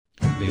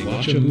They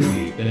watch a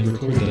movie, then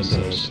record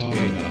themselves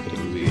talking about the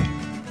movie.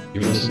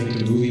 You're listening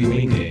to Movie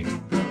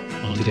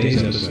Wingding. On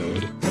today's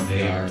episode,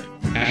 they are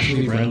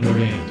Ashley Brown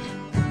Durand,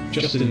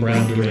 Justin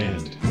Brown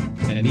Durand,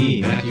 and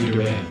me, Matthew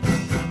Durand.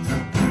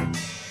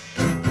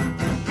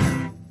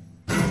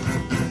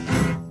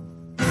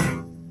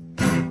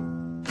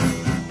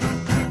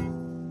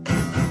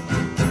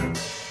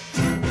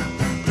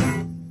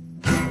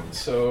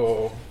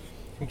 So,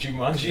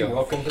 Jumanji,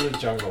 Welcome to the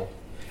Jungle.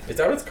 Is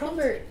that what it's called?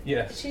 Albert,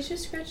 Yes. she's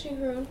just scratching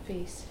her own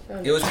face.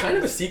 It was kind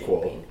of a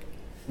sequel.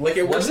 Like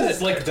it Was wasn't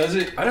it? Like, does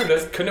it? I don't know.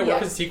 Couldn't it work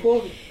Yeah. as a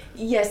sequel?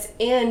 Yes,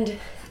 and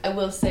I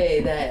will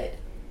say that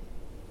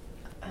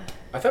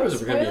I thought it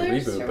was going to be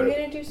a Spoilers? reboot, Are but we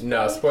gonna do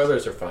no, spoilers?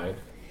 spoilers are fine.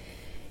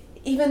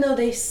 even though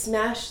they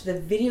smashed the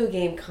video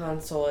game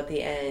console at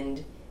the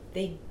end,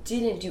 they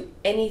didn't do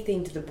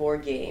anything to the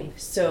board game.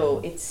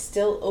 So it's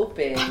still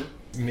open.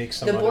 Make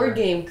some The board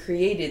other- game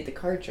created the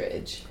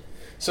cartridge.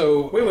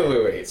 So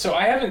Wait. So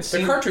I haven't The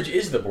seen cartridge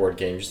is the board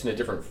game, just in a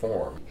different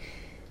form.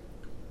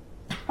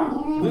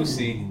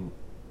 Lucy.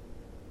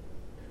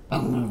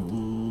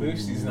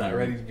 Lucy's not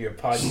ready to be a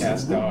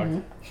podcast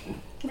dog.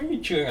 Why are you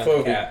chewing on the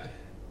Clovey. cat?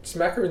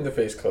 Smack her in the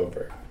face,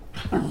 Clover.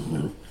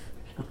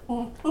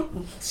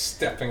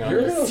 Stepping on You're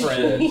a her little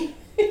friend.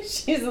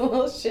 She's a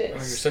little shit. Oh,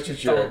 you're such a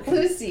jerk.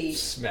 Lucy.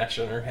 Smash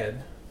on her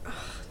head. What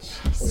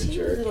a She's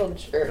jerk. a little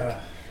jerk.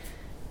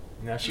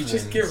 Now she Just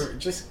wins. give her.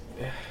 Just.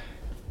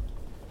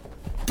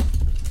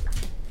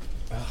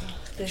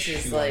 This Chew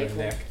is on like her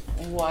neck.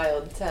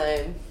 wild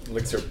time.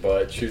 Licks her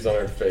butt, chews on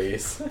her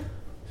face.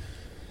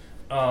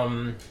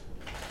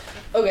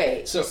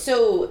 Okay, So-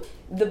 so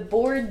the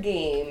board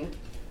game,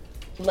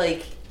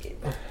 like,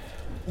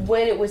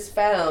 when it was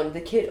found,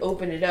 the kid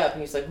opened it up and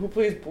he was like, "Who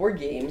plays board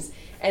games?"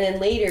 And then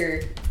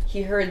later,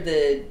 he heard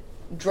the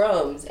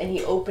drums and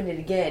he opened it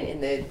again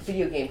and the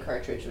video game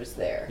cartridge was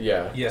there.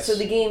 Yeah. Yes. So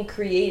the game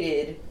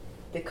created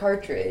the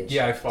cartridge.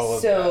 Yeah, I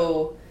followed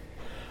So,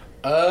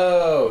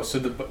 Oh, so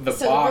the so box.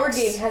 the board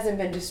game hasn't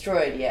been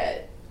destroyed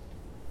yet.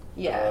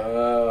 Yeah.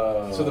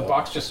 Oh. So the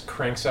box just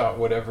cranks out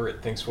whatever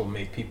it thinks will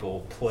make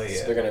people play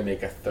So they're it. gonna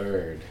make a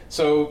third.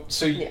 So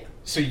Yeah.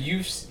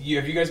 you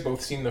have you guys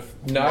both seen the?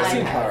 No, I I've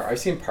seen have. I've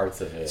seen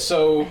parts of it. I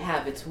So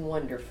have. It's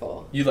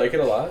wonderful. You like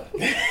it a lot? I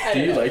Do don't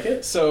you know. like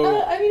it?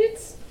 so I mean,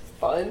 it's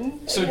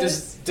fun. I so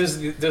guess. does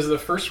the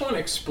first one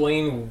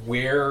explain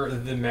where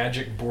the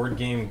magic board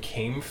game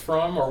came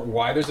from, or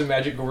why there's a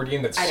magic board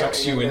game that I don't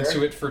sucks you remember.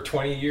 into it for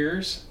 20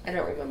 years? I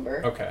don't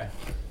remember. Okay.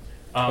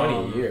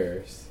 20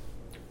 years.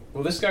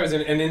 Well, this guy was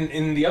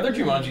in the other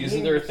Jumanji.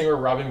 Isn't there a thing where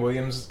Robin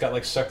Williams got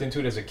like sucked into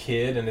it as a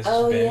kid and has just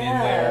Oh, been in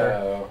yeah. there?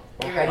 Oh.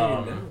 You're right.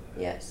 How do you know?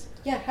 Yes.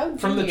 Yeah, how do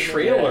From the you know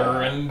trailer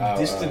that? and Oh,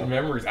 distant oh.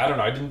 memories. I don't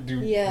know. I didn't do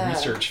Yeah.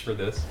 research for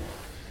this.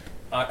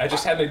 I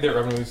just had like that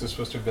Robin Williams was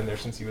supposed to have been there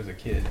since he was a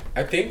kid.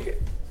 I think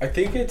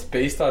it's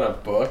based on a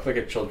book, like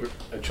a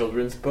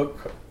children's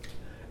book,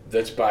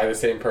 that's by the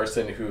same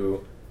person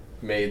who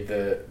made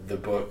the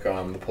book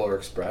The Polar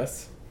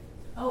Express.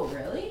 Oh,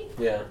 really?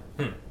 Yeah.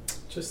 Hmm.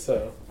 Just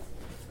so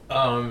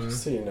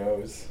you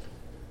knows.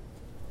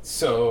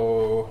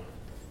 So,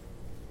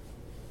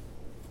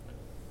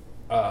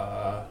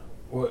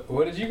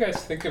 what did you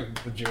guys think of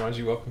the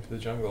Jumanji Welcome to the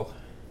Jungle?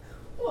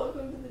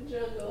 Welcome to the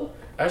jungle.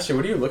 Actually,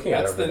 what are you looking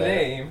at That's over the there?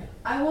 name.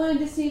 I wanted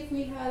to see if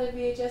we had a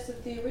VHS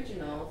of the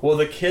original. Well,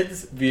 the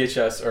kids'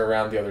 VHS are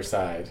around the other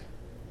side.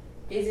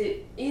 Is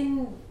it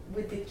in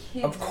with the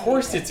kids? Of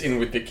course, VHS? it's in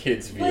with the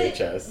kids'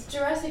 VHS. But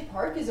Jurassic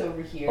Park is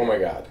over here. Oh my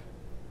god.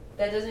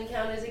 That doesn't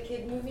count as a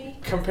kid movie?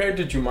 Compared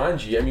to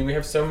Jumanji, I mean, we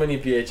have so many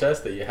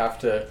VHS that you have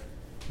to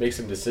make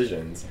some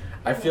decisions.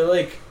 I feel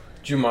like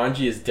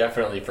Jumanji is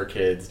definitely for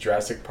kids.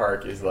 Jurassic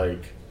Park is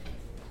like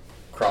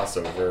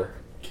crossover,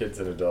 kids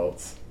and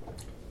adults.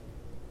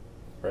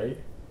 Right?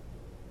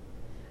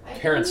 I don't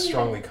Parents even-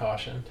 strongly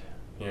cautioned.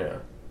 Yeah.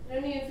 I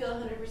don't even feel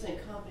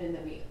 100% confident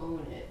that we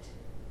own it.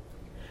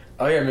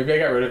 Oh yeah, maybe I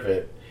got rid of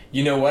it.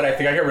 You know what? I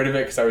think I got rid of it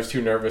because I was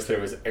too nervous that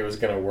it was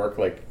gonna work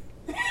like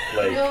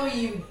No,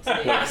 you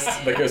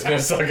didn't. like it was gonna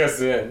suck us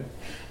in.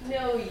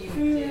 No, you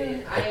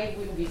didn't. I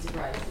wouldn't be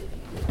surprised if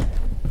you did.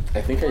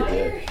 I think I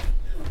did.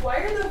 Why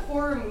are the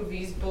horror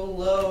movies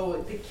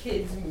below the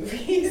kids'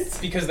 movies?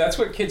 Because that's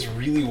what kids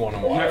really want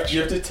to You watch.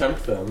 have to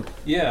tempt them.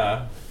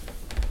 Yeah.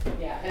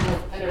 Yeah,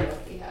 I don't know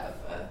if we have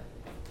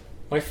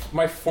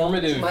My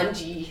formative...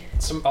 Jumanji.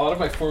 A lot of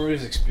my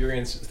formative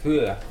experience...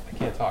 Ugh, I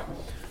can't talk.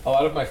 A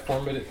lot of my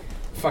formative...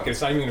 Fuck it, it's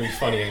not even going to be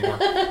funny anymore.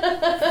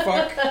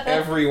 Fuck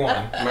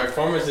everyone. My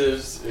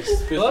formatives.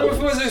 A lot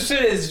of my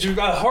shit is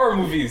horror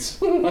movies.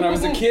 When I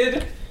was a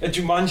kid, at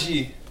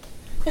Jumanji.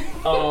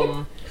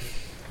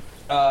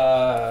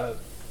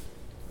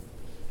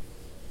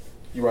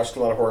 You watched a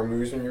lot of horror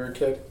movies when you were a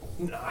kid?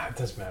 Nah, it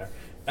doesn't matter.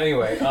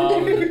 Anyway,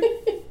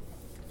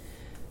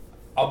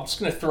 I'm just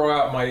gonna throw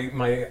out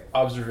my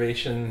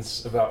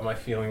observations about my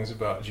feelings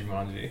about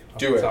Jumanji. off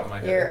Do the it. top of my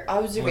head. Your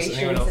Unless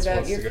anyone observations else about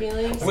wants your to go.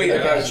 feelings? Wait,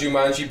 Okay. about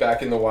Jumanji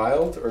Back in the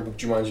Wild or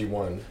Jumanji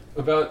 1?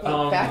 About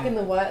Back in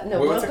the what? No,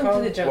 what's it Welcome to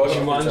called? the Jungle.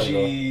 Welcome-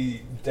 Jumanji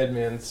Dead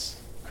Man's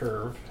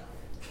Curve.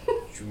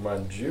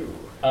 Jumanji.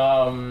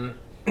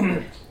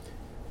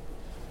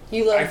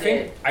 You loved I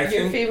think- it. I Your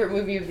think- favorite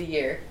movie of the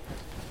year.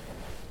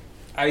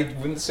 I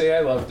wouldn't say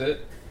I loved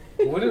it.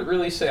 Wouldn't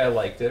really say I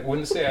liked it.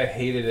 Wouldn't say I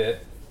hated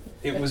it.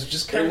 It was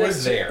just kind It of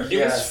was- there. It was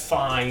yes.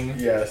 fine.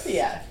 Yes.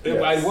 Yeah. It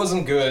Yes.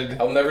 wasn't good.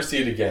 I'll never see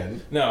it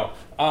again. No.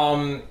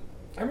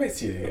 I might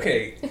see it again.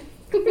 Okay.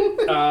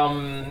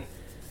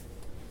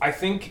 I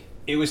think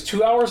it was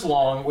 2 hours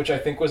long, which I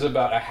think was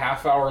about a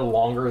half hour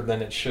longer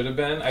than it should have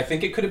been. I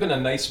think it could have been a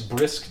nice,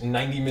 brisk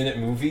 90-minute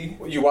movie.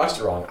 You watched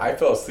it wrong. I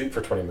fell asleep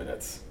for 20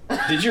 minutes.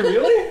 Did you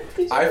really?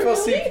 I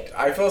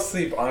fell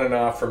asleep on and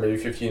off for maybe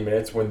 15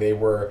 minutes when they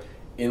were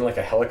in like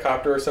a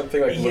helicopter or something,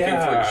 like looking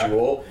Yeah. for a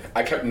jewel.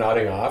 I kept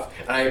nodding off,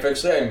 and I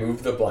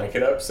moved the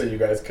blanket up so you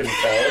guys couldn't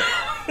tell.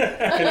 Couldn't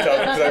tell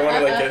because I wanted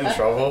to like get in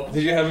trouble.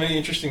 Did you have any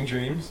interesting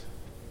dreams?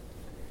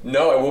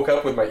 No, I woke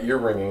up with my ear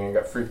ringing and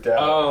got freaked out.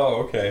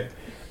 Oh, okay.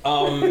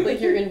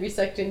 Like you're gonna be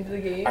sucked into the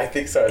game. I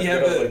think so. I think Yeah,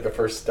 that was but- like the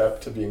first step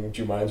to being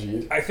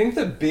Jumanji. I think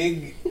the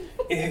big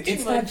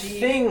it's that Jumanji.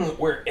 thing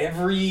where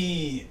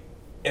every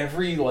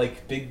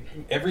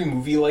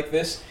movie like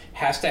this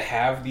has to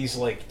have these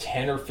like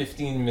 10 or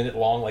 15 minute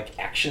long like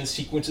action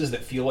sequences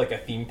that feel like a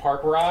theme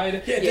park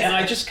ride. Yeah. And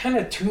I just kind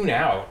of tune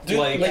out. Dude,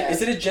 like Yeah.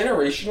 is it a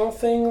generational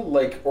thing,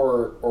 like,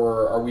 or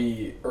are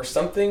we, or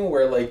something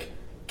where like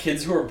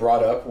kids who are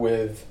brought up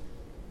with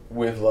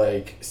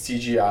like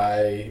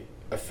CGI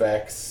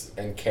effects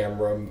and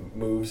camera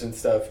moves and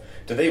stuff,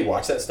 do they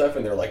watch that stuff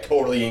and they're like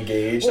totally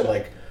engaged and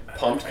like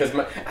pumped? Because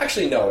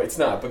actually no, it's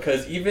not,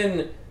 because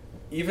even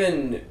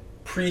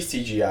pre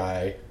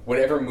CGI,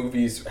 whenever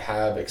movies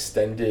have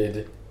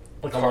extended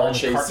Like a car long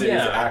chases, car-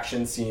 yeah.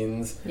 action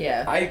scenes,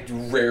 Yeah. I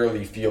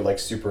rarely feel like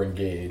super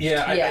engaged.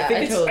 Yeah, I Yeah, think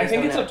I it's totally I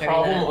think zone it's a out during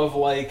problem that. of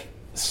like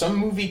some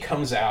movie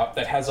comes out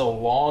that has a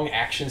long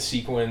action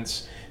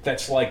sequence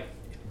that's like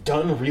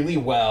done really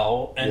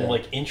well and Yeah.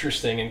 like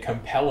interesting and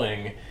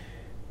compelling.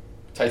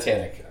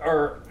 Titanic.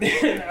 Or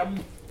I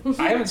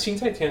haven't seen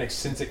Titanic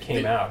since it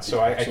came out, so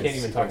I can't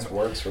even talk about it.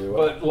 Works really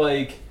well. But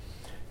like,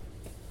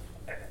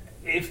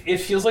 it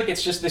feels like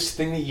it's just this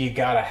thing that you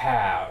gotta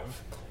have.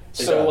 It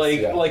So does,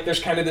 like yeah. like there's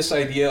kind of this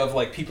idea of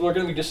like people are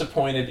gonna be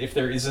disappointed if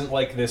there isn't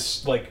like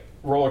this like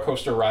roller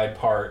coaster ride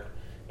part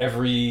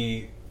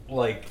every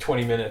like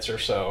 20 minutes or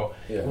so.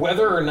 Yeah.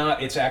 Whether or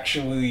not it's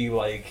actually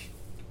like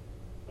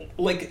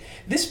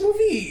this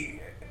movie.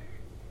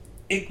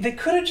 They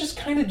could have just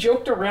kind of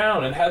joked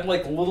around and had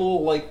like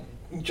little like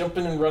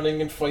jumping and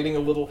running and fighting a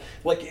little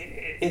like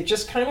it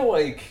just kind of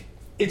like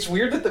it's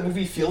weird that the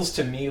movie feels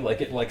to me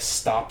like it like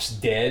stops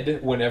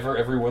dead whenever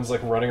everyone's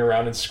like running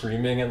around and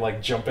screaming and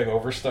like jumping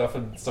over stuff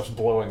and stuff's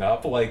blowing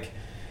up like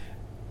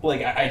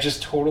I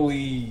just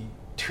totally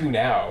tune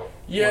out.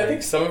 yeah, Like, I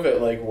think some of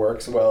it like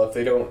works well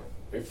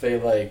if they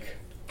like,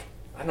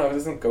 I don't know, it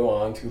doesn't go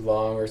on too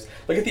long or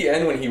like at the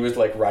end when he was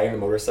like riding the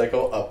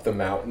motorcycle up the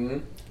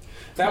mountain.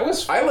 that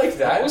was I liked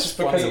that was just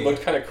because it funny.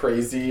 looked kind of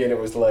crazy and it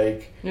was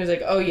like, And it was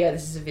like, oh yeah,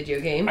 this is a video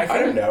game. I I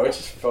don't know, it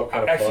just felt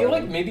kind of I fun. feel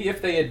like maybe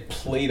if they had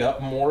played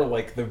up more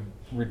like the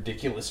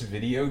ridiculous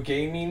video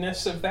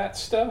gaminess of that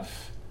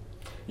stuff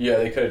yeah,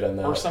 they could have done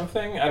that. or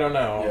something. I don't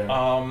know. Yeah.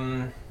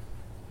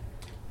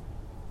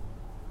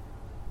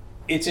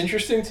 It's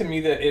interesting to me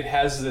that it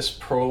has this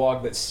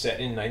prologue that's set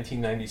in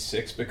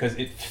 1996 because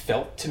it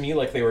felt to me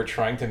like they were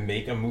trying to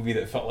make a movie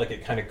that felt like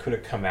it kind of could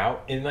have come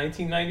out in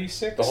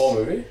 1996. The whole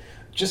movie?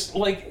 Just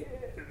like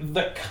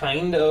the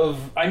kind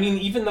of, I mean,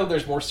 even though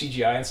there's more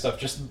CGI and stuff,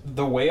 just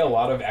the way a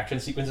lot of action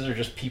sequences are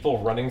just people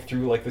running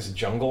through like this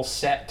jungle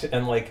set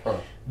and like Huh.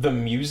 the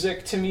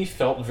music to me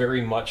felt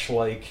very much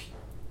like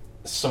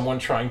someone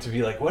trying to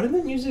be like, what did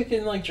the music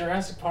in like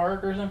Jurassic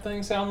Park or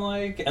something sound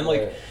like? And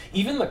like Right.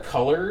 even the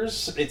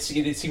colors, it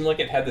seemed like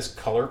it had this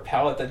color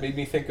palette that made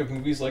me think of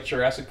movies like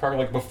Jurassic Park,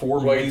 like before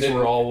Well, it movies didn't-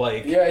 were all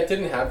like Yeah, it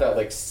didn't have that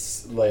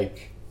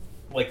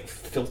like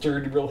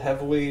filtered real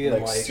heavily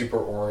and like super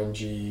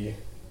orangey.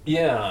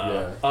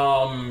 yeah.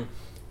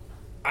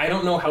 I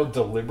don't know how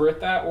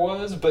deliberate that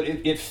was, but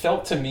it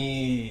felt to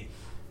me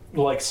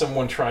like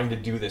someone trying to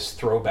do this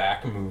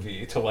throwback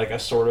movie to like a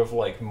sort of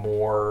like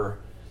more,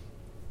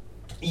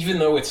 even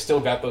though it's still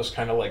got those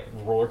kind of like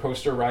roller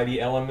coaster ridey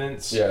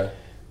elements. Yeah.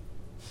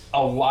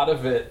 A lot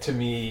of it to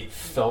me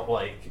felt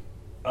like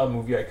a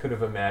movie I could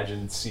have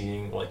imagined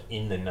seeing like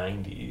in the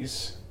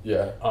 90s.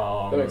 Yeah.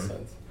 That makes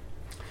sense.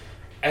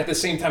 At the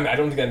same time, I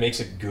don't think that makes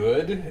it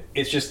good.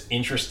 It's just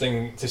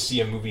interesting to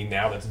see a movie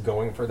now that's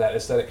going for that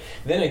aesthetic.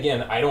 Then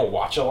again, I don't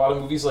watch a lot of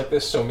movies like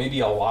this, so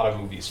maybe a lot of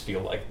movies feel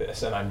like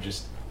this, and I'm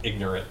just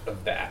ignorant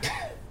of that.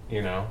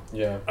 You know?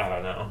 Yeah. I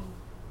don't know.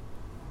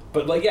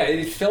 But like, yeah,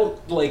 it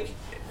felt like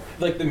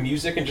the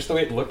music and just the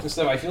way it looked and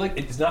stuff. I feel like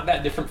it's not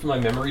that different from my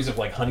memories of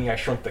like Honey, I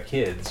Shrunk the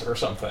Kids or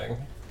something.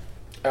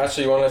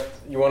 Ashley, you want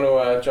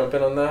to jump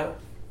in on that?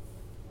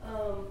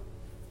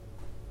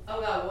 Oh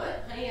god,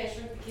 what? Honey, I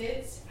Shrunk the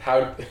Kids?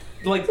 How?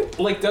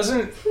 Like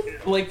doesn't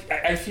like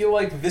I feel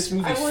like this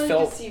movie I wanted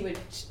felt. to see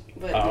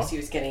what Lucy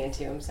was getting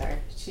into. I'm sorry.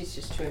 She's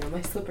just chewing on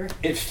my slipper.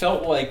 It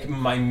felt like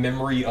my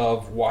memory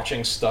of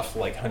watching stuff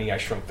like Honey, I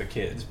Shrunk the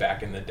Kids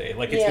back in the day.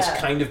 Like, it's this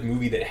kind of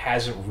movie that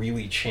hasn't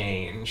really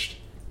changed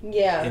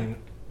in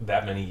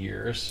that many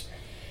years.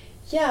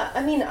 Yeah,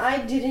 I mean,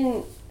 I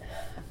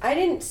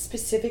didn't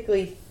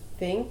specifically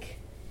think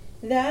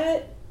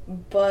that,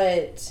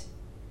 but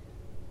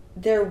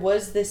there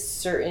was this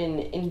certain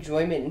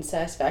enjoyment and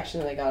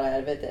satisfaction that I got out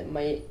of it that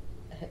might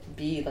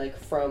be like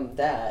from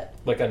that,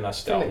 like a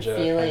nostalgia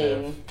from it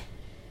feeling kind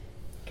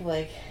of.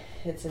 like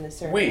it's in a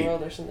certain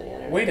world or something. I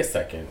don't know. Wait a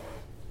second.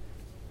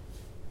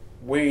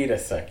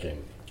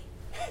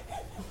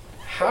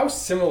 How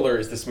similar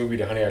is this movie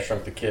to Honey, I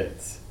Shrunk the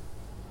Kids?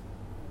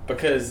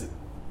 Because,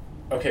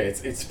 okay,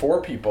 it's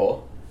 4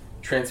 people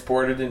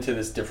transported into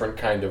this different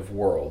kind of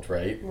world,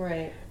 right?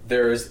 Right.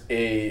 There's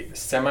a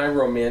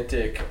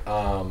semi-romantic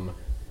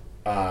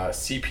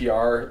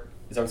CPR,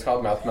 is that what it's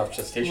called? Mouth-to-mouth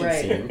resuscitation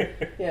scene.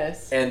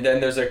 Yes. And then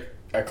there's a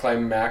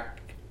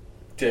climactic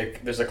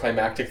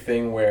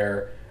thing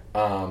where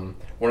one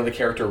of the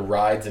character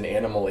rides an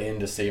animal in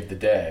to save the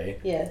day.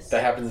 Yes.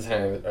 That happens in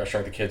Honey, I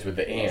Shrunk the Kids with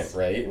the ant,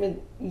 right?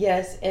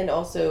 Yes, and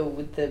also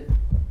with the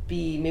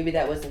bee. Maybe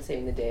that wasn't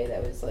saving the day.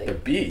 That was like the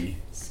bee.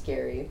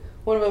 Scary.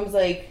 One of them's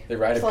like they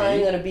ride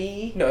flying a bee? on a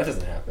bee. No, that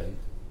doesn't happen.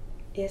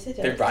 Yes, it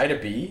does. They ride a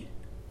bee?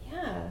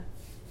 Yeah.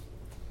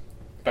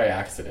 By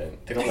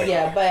accident. They don't like.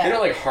 they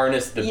don't like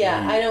harness the bee.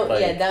 Yeah, I don't.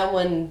 Like, that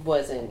one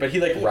wasn't. But he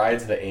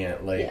rides the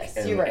ant yes,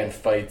 you're right. and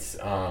fights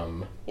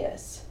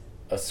yes.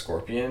 a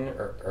scorpion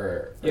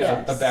or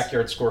a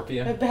backyard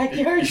scorpion. A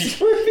backyard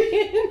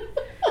scorpion.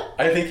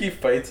 I think he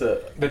fights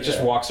that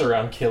just walks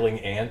around killing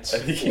ants. I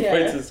think he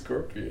fights a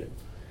scorpion.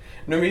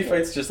 No, he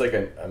fights just like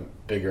a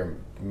bigger,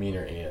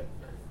 meaner ant.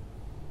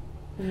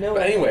 No,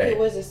 but anyway, I think it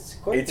was a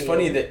scorpion.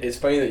 It's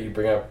funny that you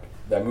bring up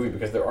that movie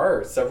because there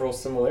are several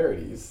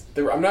similarities.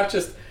 I'm not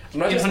just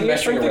Honey, I messing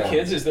Shrunk around. the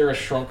Kids, is there a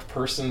shrunk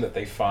person that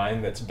they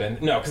find that's been...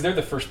 No, because they're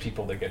the first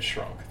people that get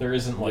shrunk. There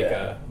isn't like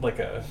a...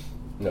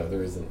 No,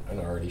 there isn't an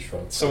already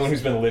shrunk someone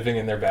who's been living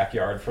in their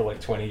backyard for like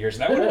 20 years.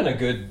 That would have been a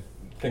good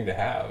thing to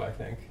have, I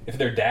think. If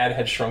their dad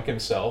had shrunk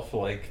himself,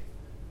 like...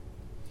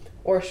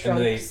 Or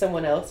shrunk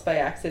someone else by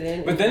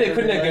accident. But then it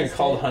couldn't have been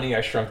called Honey,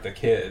 I Shrunk the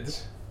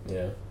Kids.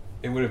 Yeah.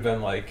 It would have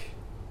been like,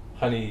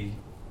 Honey...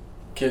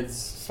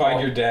 Kids... Find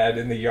your dad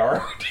in the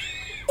yard.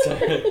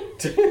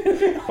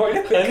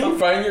 Honey,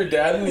 find your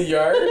dad in the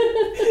yard?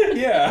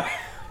 Yeah.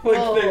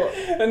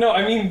 No,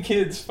 I mean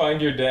kids,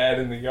 find your dad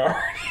in the yard.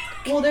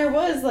 Well, there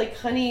was like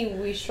Honey,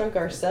 We Shrunk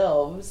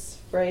Ourselves,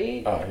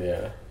 right? Oh,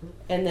 yeah.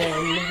 And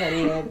then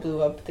Honey, I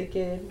Blew Up the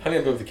Kid. Honey,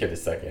 I Blew Up the Kid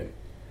is second.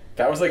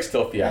 That was like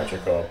still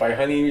theatrical. By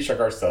Honey, We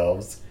Shrunk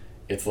Ourselves,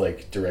 it's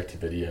like direct to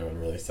video and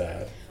really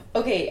sad.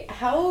 Okay,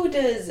 how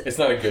does it's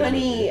not a good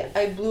Honey, movie.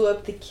 I Blew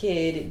Up the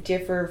Kid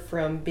differ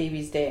from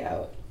Baby's Day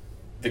Out?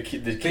 The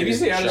kid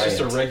Baby's Day Out is just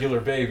a regular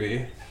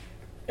baby.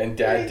 And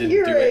Dad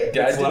didn't do it.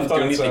 Dad didn't do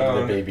on anything its to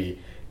own. the baby.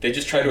 They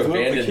just try to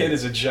abandon the kid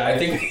is a giant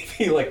baby,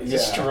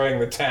 destroying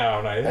the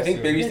town. I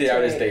think Baby's Day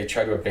Out is they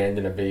try to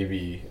abandon a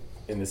baby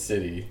in the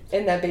city.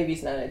 And that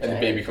baby's not a giant. And the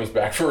baby comes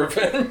back for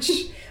revenge.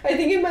 I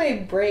think in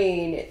my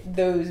brain,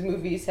 those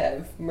movies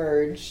have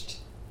merged.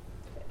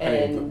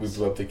 And Honey, We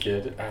Blew Up the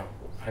Kid. Ow.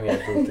 Honey,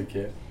 I Blew Up the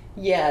Kid.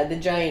 Yeah, the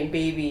giant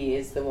baby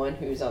is the one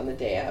who's on the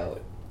day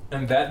out.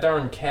 And that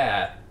darn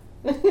cat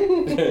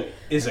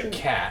is a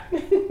cat.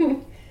 I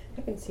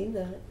haven't seen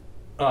that.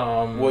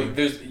 Well,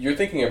 you're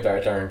thinking of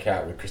That Darn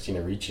Cat with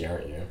Christina Ricci,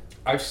 aren't you?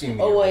 I've seen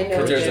the I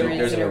know.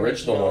 There's an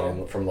original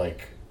one from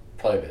like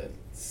probably the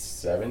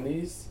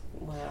 70s.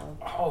 Wow.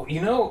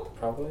 Oh,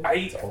 probably.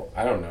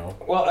 I don't know.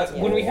 Well,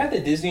 when we had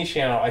the Disney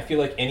Channel, I feel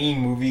like any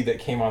movie that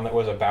came on that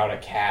was about a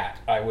cat,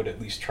 I would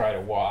at least try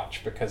to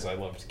watch because I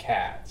loved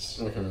cats.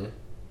 Mm-hmm.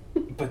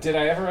 But did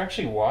I ever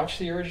actually watch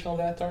the original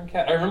That Darn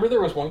Cat? I remember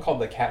there was one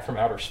called The Cat from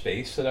Outer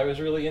Space that I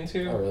was really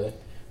into. Oh, really?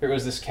 There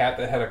was this cat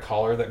that had a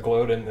collar that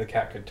glowed and the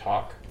cat could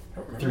talk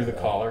through the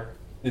collar.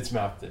 Its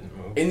mouth didn't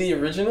move. In the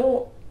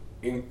original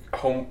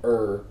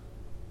Incredible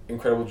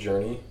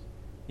Journey,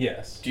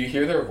 yes. Do you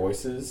hear their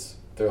voices?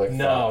 They're like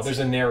no, there's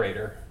a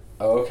narrator.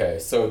 Oh, okay.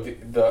 So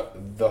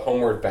the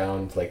Homeward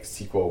Bound like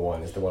sequel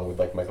one is the one with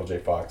like Michael J.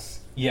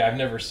 Fox. Yeah, I've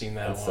never seen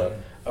that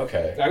one.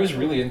 Okay. I was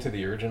really into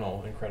the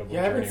original Incredible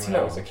Journey when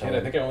I was a kid. I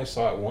think I only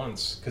saw it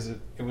once because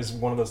it was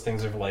one of those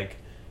things of like,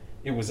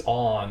 it was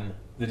on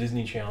the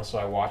Disney Channel, so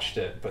I watched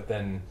it. But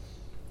then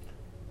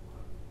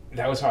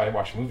that was how I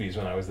watched movies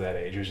when I was that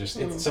age. It was just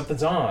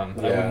something's on.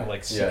 I wouldn't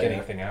like seek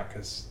anything out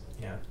because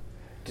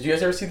Did you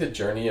guys ever see The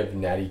Journey of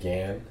Natty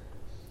Gann?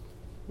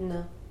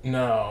 No.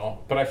 No,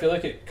 but I feel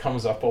like it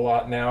comes up a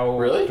lot now.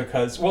 Really?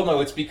 Because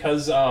it's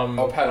because Patton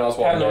Oswalt.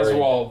 Patton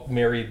Oswalt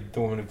married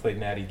the woman who played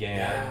Natty Gann.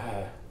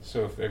 Yeah.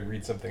 So if I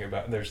read something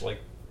about there's like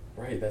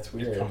right, that's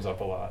weird. It comes up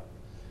a lot.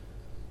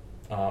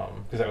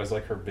 Because that was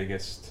like her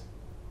biggest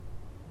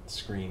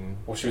screen.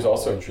 Well, she was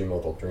also in Dream a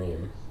Little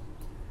Dream.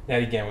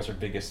 Natty Gann was her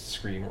biggest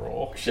screen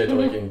role. She had to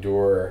like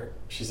endure.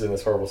 She's in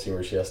this horrible scene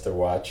where she has to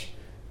watch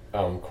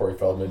Corey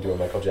Feldman do a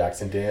Michael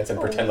Jackson dance and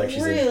pretend like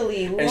she's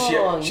really in, and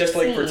long she has to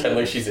like scene. pretend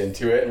like she's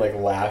into it and like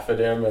laugh at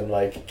him and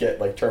like get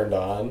like turned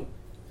on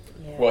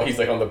Yeah. while he's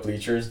like on the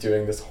bleachers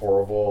doing this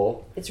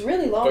horrible It's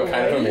really long, but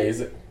kind of right?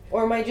 amazing.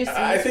 Or am I just?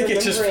 I think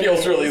it just remembering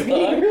feels really as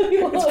being long.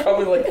 really long? It's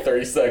probably like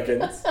 30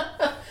 seconds.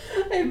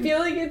 I feel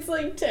like it's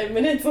like 10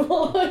 minutes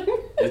long.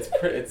 It's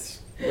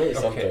really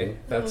something. Okay,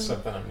 that's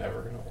something I'm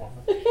never gonna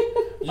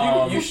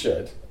watch. You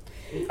should.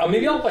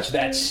 Maybe I'll watch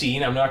that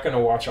scene. I'm not gonna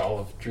watch all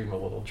of Dream a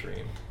Little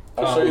Dream.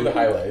 I'll show you the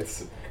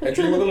highlights. And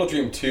Dream a Little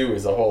Dream 2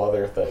 is a whole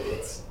other thing.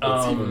 It's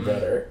even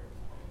better.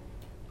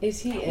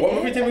 Is he in What it?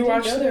 movie did we I didn't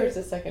watch know today? there was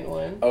a second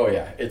one. Oh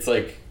yeah, it's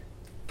like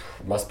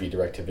must be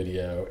direct to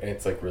video, and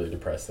it's like really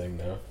depressing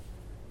though.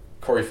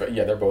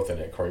 They're both in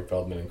it. Corey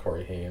Feldman and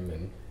Corey Haim,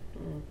 and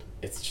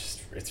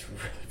it's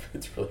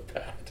really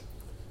bad.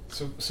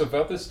 So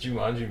about this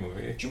Jumanji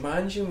movie.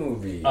 Jumanji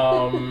movie.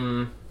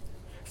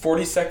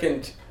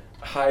 42nd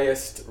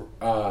highest,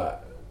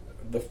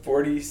 the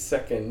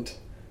 42nd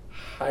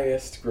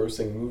highest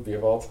grossing movie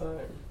of all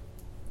time.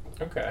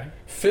 Okay.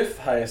 5th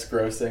highest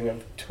grossing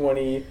of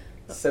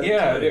 2017.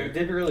 Yeah, it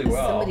did really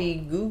well. Somebody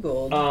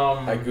Googled.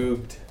 I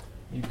googled.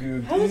 You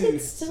googled. How is it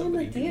still in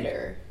somebody the googled.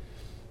 theater?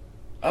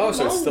 Oh, How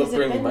so it's long still has it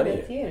bringing been in money.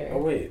 the theater?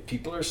 Oh wait.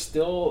 People are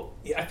still.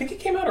 Yeah, I think it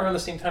came out around the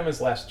same time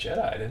as Last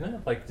Jedi, didn't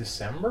it? Like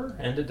December,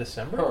 end of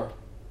December. Huh.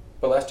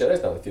 But Last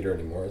Jedi's not in the theater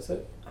anymore, is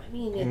it? I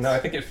mean, it's No, I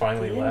think it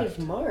finally the end left.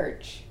 of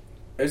March.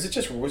 Was it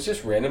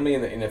just randomly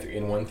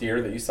in one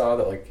theater that you saw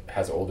that like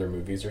has older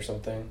movies or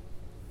something?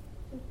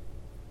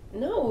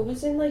 No, it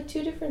was in like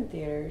 2 different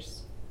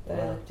theaters that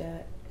I Wow. looked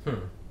at. I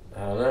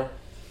don't know.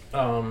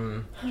 I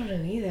don't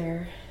know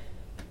either.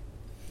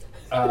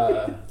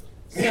 Uh,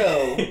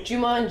 So,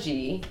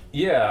 Jumanji.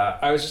 Yeah,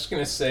 I was just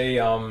gonna say,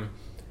 I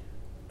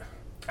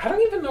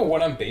don't even know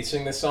what I'm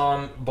basing this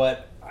on,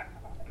 but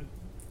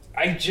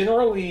I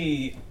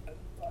generally,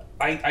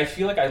 I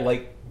feel like I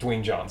like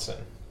Dwayne Johnson.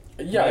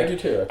 Yeah, I do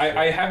too. Actually.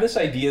 I have this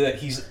idea that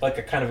he's like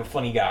a kind of a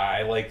funny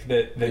guy, like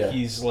that Yeah.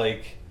 he's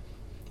like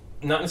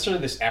not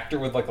necessarily this actor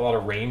with like a lot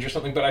of range or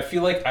something, but I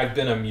feel like I've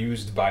been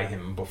amused by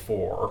him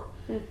before,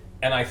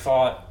 and I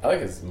thought I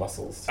like his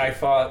muscles. I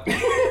thought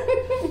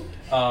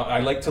I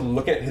like to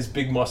look at his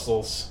big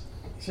muscles.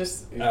 He's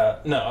just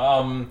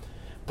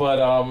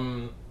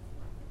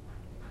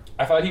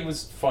I thought he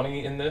was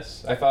funny in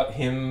this. I thought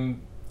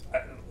him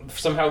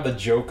somehow the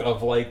joke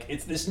of like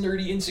it's this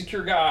nerdy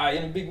insecure guy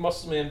in a big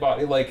muscle man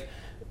body like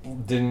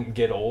didn't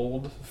get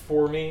old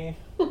for me.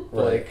 Right.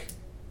 Like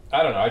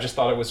I don't know. I just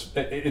thought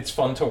it's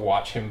fun to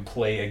watch him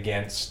play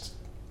against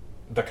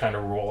the kind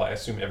of role I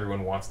assume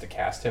everyone wants to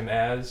cast him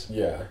as.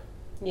 yeah.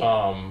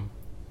 Yeah.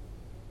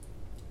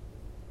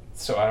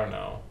 So I don't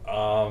know.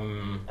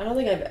 I don't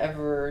think I've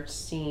ever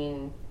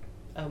seen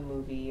a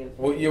movie of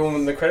Well, his.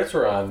 when the credits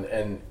were on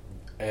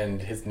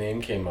and his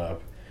name came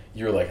up,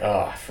 you were like,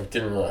 I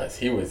didn't realize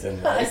he was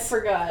in I this.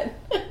 forgot.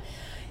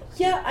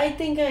 Yeah, I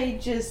think I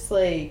just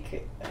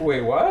like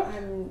Wait, what?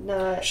 I'm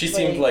not. She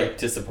seemed like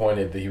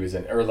disappointed that he was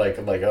in, or like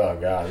oh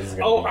god, this is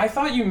gonna. Oh, be... I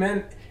thought you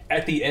meant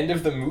at the end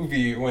of the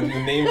movie when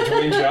the name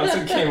Dwayne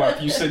Johnson came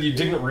up. You said you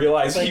didn't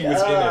realize he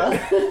was in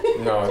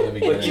it. No, in the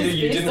beginning. Like either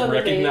you Based didn't on the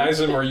recognize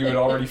name. him or you had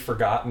already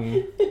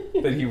forgotten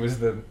that he was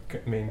the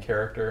main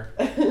character.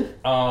 I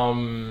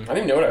don't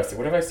even know what I've seen.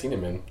 What have I seen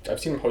him in? I've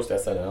seen him host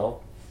SNL.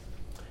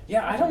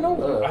 Yeah, I don't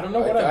know. I don't know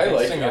what I I'm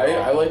like. basing it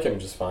I on. like him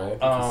just fine.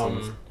 I think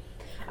he seems.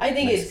 I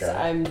think Nice it's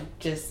guy. I'm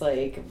just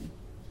like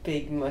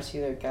big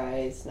muscular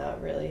guy is not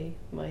really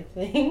my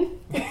thing.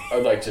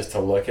 I'd like just to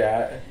look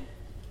at.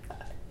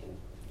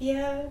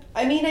 Yeah.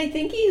 I mean, I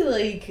think he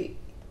like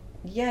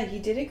yeah, he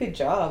did a good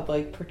job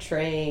like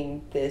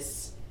portraying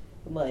this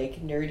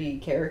like nerdy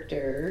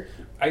character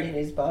in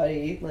his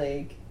body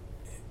like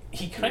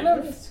He kind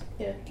of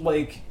yeah.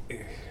 like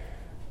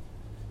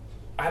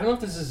I don't know if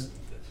this is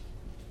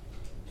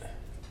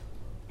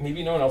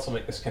maybe no one else will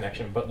make this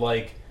connection, but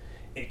like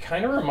it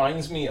kind of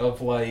reminds me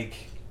of like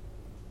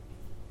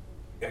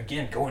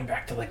again going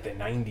back to like the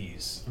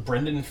 90s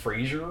Brendan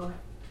Fraser.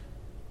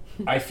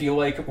 I feel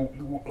like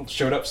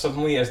showed up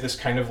suddenly as this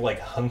kind of like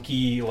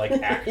hunky like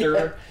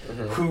actor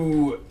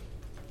who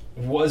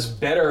was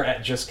better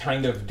at just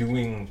kind of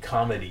doing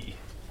comedy.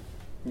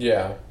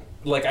 Yeah.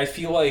 Like I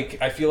feel like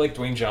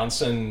Dwayne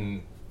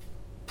Johnson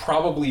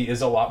probably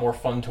is a lot more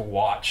fun to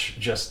watch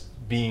just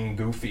being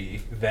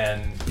goofy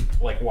than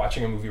like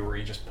watching a movie where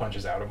he just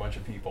punches out a bunch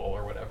of people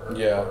or whatever.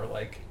 Yeah. Or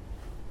like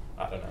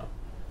I don't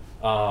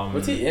know.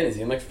 What's he in? Is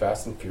he in like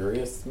Fast and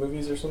Furious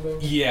movies or something?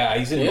 Yeah,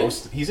 he's in Yeah?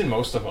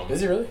 most of them.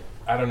 Is he really?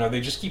 I don't know.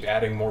 They just keep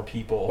adding more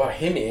people. Wow,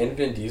 him and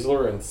Vin Diesel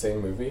are in the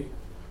same movie.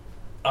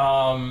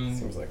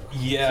 Seems like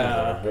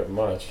yeah. a bit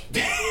much.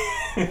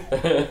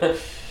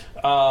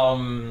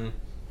 On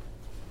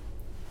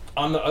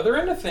the other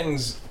end of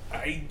things,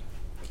 I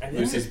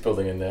Lucy's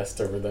building a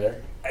nest over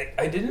there.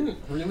 I didn't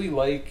really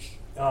like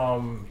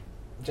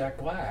Jack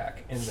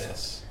Black in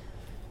this.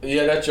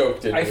 Yeah, that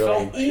joke didn't I really.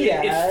 felt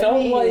Yeah, it felt I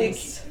mean, like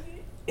it's-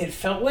 it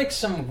felt like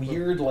some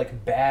weird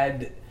like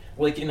bad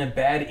like in a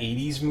bad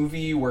 80s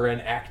movie where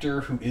an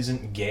actor who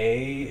isn't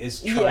gay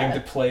is trying Yeah.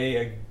 to play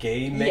a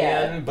gay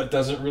man Yeah. but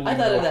doesn't really I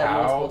thought know of that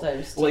how. multiple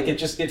times, too. Like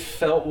it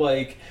felt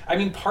like, I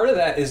mean, part of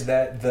that is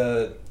that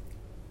the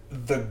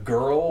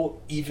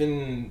girl,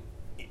 even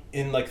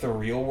in like the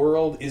real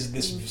world, is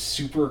this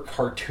super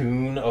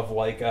cartoon of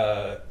like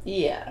a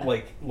Yeah.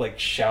 like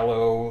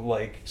shallow,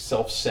 like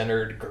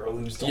self-centered girl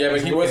who's Yeah,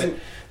 but he wasn't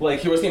like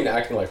he wasn't even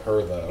acting like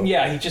her though.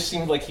 yeah, he just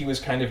seemed like he was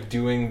kind of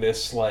doing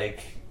this like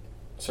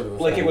Sort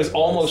of it was voice.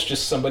 almost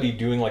just somebody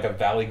doing like a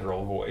Valley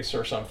Girl voice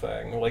or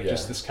something, like Yeah.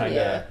 just this kind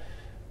Yeah.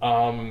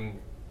 of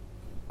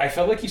I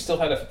felt like he still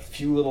had a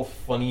few little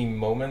funny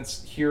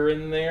moments here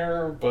and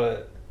there,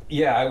 but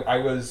yeah, I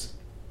was,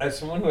 as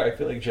someone who I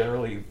feel like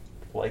generally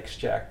likes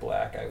Jack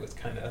Black, I was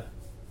kind of,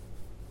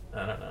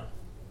 I don't know,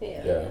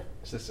 Yeah. Yeah.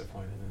 was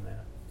disappointed in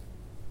that.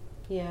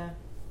 Yeah.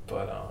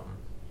 But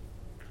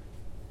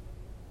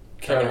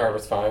Kevin Hart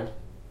was fine.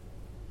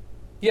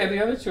 yeah,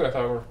 the other two I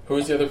thought were. Who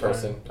was the other fine.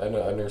 person? I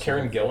know. I've never seen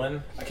Karen her.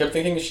 Gillan. I kept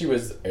thinking she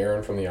was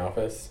Aaron from The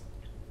Office.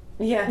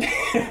 Yeah.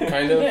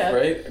 Kind of, Yeah.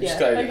 right? Yeah,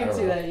 Just, I don't can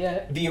see know. that,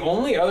 yeah. The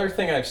only other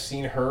thing I've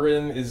seen her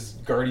in is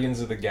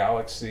Guardians of the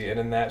Galaxy, and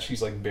in that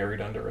she's like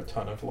buried under a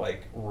ton of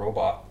like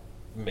robot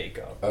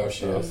makeup. Oh,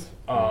 she is.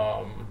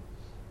 But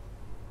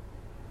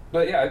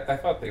yeah, I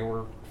thought they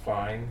were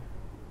fine.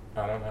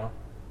 I don't know.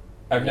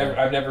 I've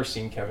never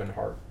seen Kevin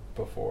Hart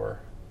before.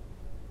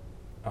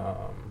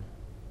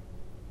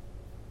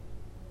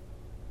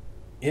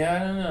 Yeah, I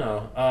don't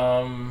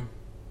know.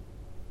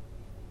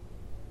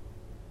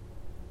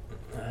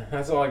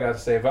 That's all I got to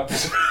say about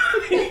this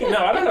movie. No,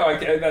 I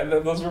don't know.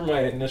 Those were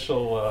my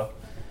initial.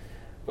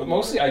 But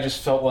mostly, I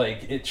just felt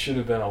like it should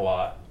have been a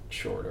lot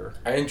shorter.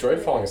 I enjoyed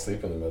falling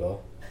asleep in the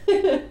middle.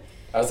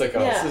 I was like,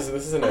 oh, Yeah. this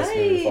is a nice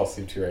movie to fall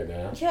asleep to right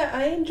now. Yeah,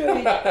 I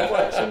enjoyed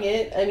watching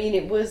it. I mean,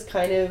 it was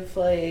kind of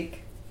like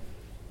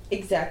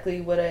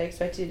exactly what I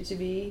expected it to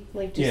be.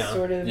 Like, just Yeah.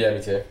 sort of Yeah,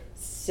 me too.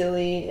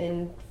 silly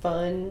and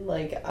fun.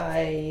 Like,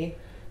 I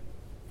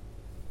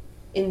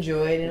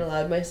enjoyed and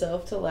allowed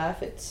myself to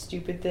laugh at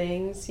stupid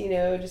things, you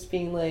know, just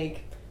being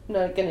like, I'm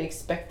not gonna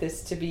expect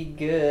this to be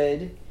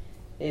good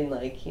in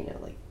like, you know,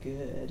 like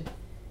good.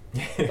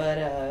 But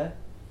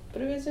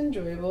it was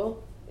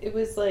enjoyable. It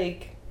was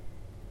like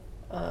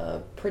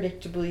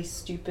predictably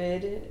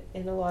stupid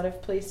in a lot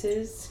of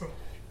places.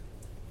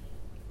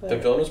 The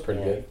But, villain was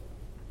pretty yeah. good.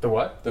 The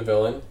what? The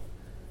villain.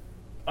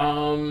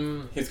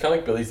 Um, He's kind of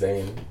like Billy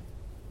Zane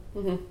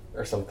Mhm.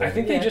 or something. I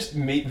think Yeah.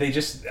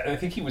 I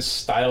think he was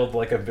styled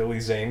like a Billy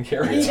Zane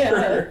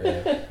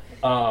character.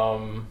 Yeah.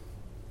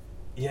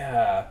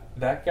 Yeah,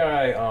 that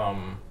guy,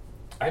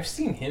 I've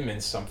seen him in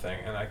something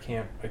and I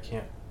can't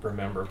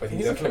remember, but he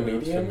He's a definitely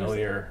looks comedian?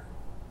 familiar.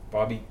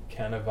 Bobby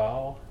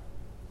Cannavale?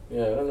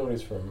 Yeah, I don't know what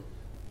he's from.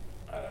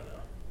 I don't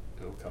know.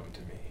 It'll come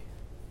to me.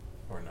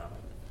 Or not.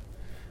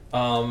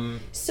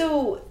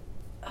 So,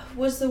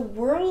 was the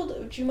world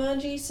of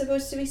Jumanji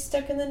supposed to be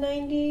stuck in the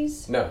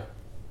 90s? No,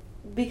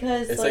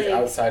 Because it's like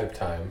outside of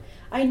time.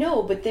 I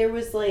know, but there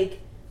was like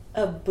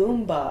a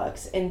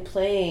boombox and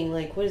playing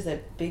like what is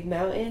that, Big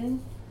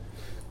Mountain?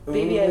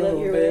 Baby, I Love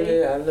Your Way.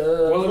 Baby, I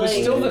love Well, it was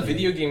Like- still the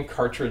video game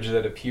cartridge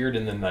that appeared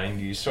in the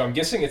 90s, so I'm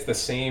guessing it's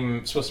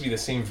supposed to be the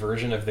same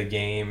version of the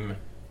game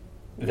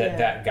that Yeah.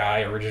 that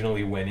guy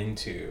originally went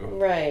into.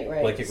 Right.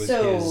 Like it was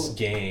so, his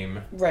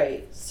game.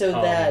 Right. So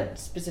Um, that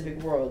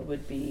specific world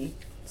would be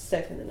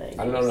stuck in the 90s.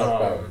 I don't know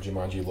enough Um, about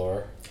Jumanji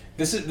lore.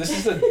 This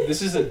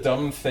is a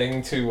dumb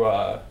thing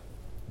to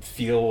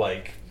feel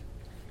like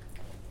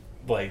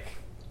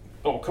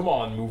oh, come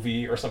on,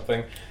 movie or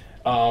something.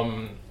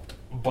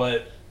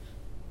 But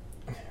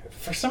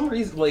for some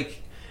reason,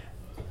 like,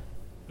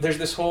 there's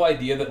this whole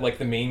idea that like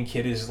the main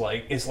kid is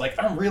like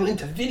I'm real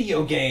into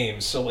video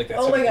games, so like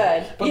that's Oh my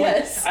God, But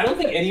yes. like, I don't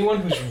think anyone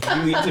who's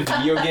really into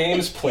video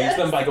games plays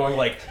them by going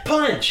like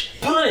punch,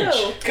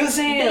 No,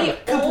 kazam,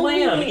 they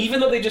kablam, only- even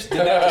though they just did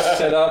that to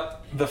set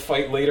up the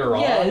fight later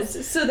on.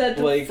 Yes, so that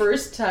the Like-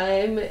 first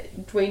time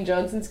Dwayne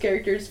Johnson's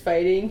character is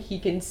fighting, he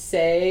can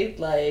say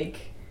like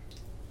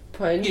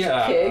punch,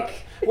 kick.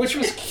 Which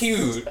was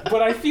cute,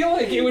 but I feel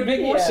like it would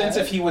make more Yeah. sense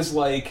if he was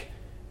like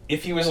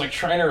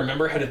trying to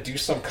remember how to do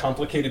some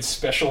complicated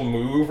special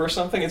move or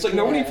something. It's like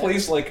nobody Yeah.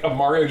 plays like a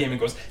Mario game and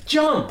goes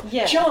jump,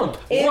 Yeah. jump,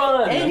 If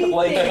run. anything,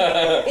 Like,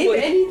 if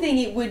like- anything,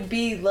 it would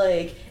be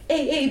like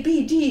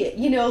A-A-B-D,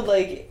 you know,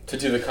 like To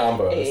do the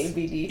combos.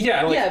 A-A-B-D.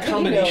 yeah, like but you know,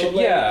 combination.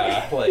 like-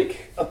 yeah,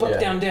 like up, Yeah.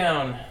 down,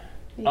 down.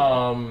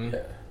 Yeah. Yeah,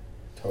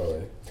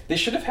 totally. They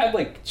should have had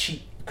like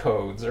cheat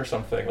codes or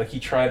something. Like he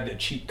tried a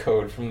cheat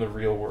code from the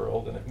real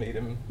world and it made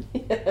him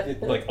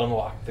it, like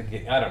unlock the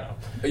game. I don't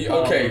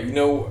know. Okay, you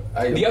know,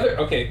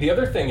 The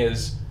other thing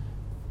is,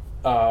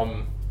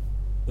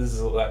 this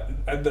is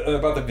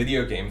about the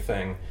video game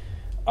thing,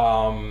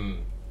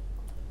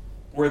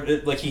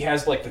 where like he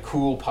has like the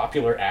cool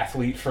popular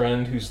athlete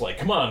friend who's like,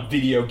 come on,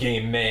 video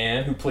game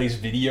man, who plays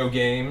video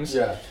games.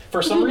 Yeah.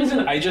 For some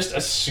reason, I just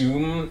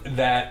assume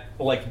that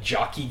like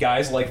jockey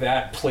guys like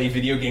that play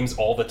video games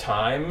all the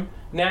time,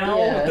 now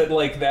Yeah.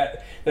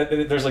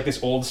 that there's like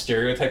this old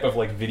stereotype of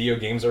like video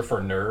games are for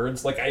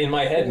nerds. Like in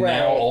my head now,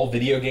 Right. all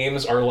video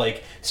games are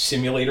like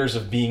simulators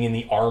of being in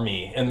the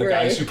army, and the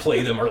guys Right. who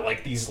play them are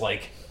like these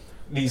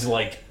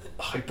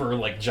hyper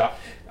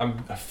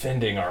I'm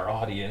offending our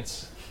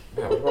audience.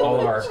 Yeah, what about All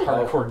the- our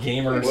hardcore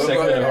gamer What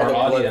segment about of our the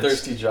audience.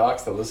 bloodthirsty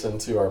jocks that listen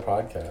to our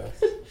podcast?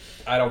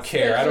 I don't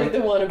care. I Especially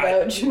don't. the one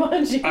about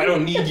Jumanji. I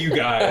don't need you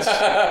guys.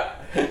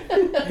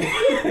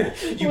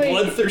 You Wait,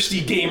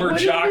 bloodthirsty gamer what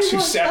did jocks we who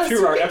want sat us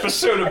through to our do?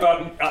 episode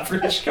about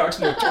Alfred Hitchcock's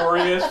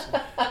Notorious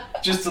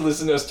just to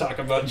listen to us talk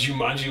about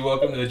Jumanji: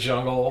 Welcome to the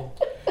Jungle.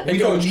 We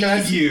don't Coach, can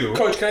I- need you.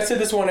 Coach, can I sit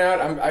this one out?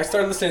 I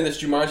started listening to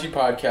this Jumanji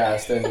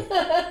podcast, and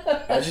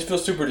I just feel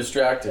super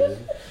distracted.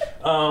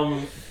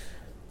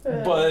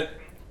 But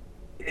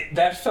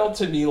that felt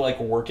to me like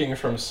working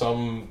from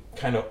some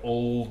kind of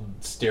old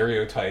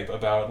stereotype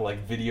about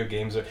like video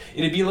games.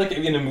 It'd be like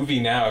in a movie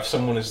now if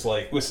someone is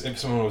like, if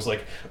someone was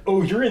like,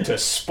 "Oh, you're into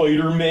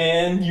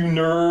Spider-Man, you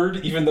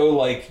nerd," even though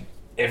like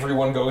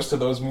everyone goes to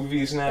those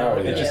movies now. Oh,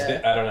 It just,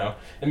 yeah. I don't know.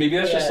 And maybe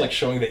that's just Yeah. like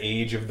showing the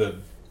age of the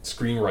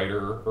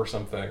screenwriter or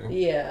something.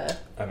 Yeah.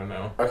 I don't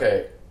know.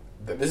 Okay,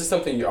 this is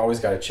something you always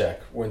got to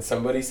check. When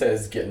somebody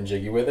says getting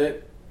jiggy with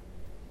it,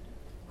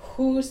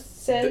 Who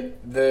said?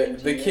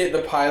 the kid,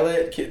 the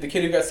pilot, the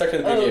kid who got stuck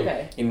in the video Oh, game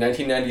okay. in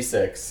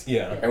 1996,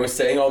 Yeah. and was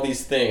saying all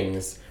these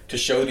things to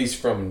show that he's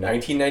from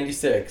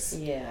 1996.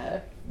 Yeah.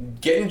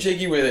 Getting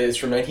jiggy with it is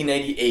from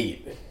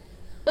 1998.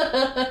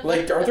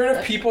 Like, are there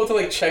enough people to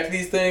like check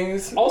these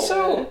things?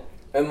 Also,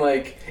 And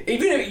like,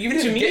 even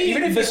if to me,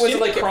 even if the it was Cindy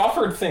like,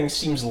 Crawford thing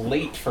seems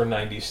late for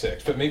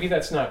 '96, but maybe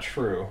that's not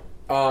true.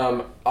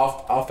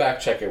 I'll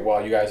fact check it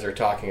while you guys are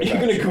talking Are about. you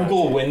gonna Jumanji.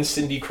 Google when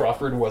Cindy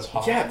Crawford was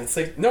hot? Yeah, that's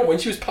like no, when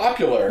she was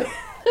popular.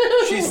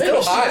 She's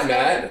still hot,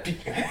 Matt.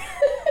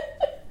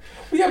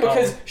 Yeah,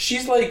 because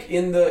she's like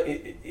in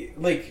the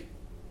like,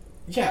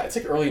 yeah, it's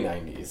like early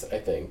 '90s, I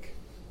think.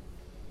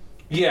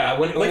 Yeah,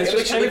 when Like, it's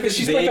just kind of this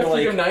she's vague, like a like,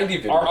 Figure 90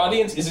 video. our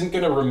audience isn't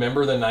going to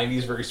remember the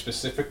 90s very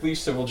specifically,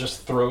 so we'll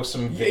just throw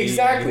some vague...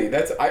 Exactly.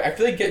 That's I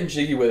feel like getting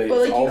jiggy with it But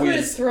is like you could have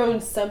always.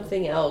 thrown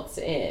something else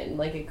in.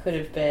 Like it could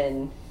have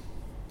been.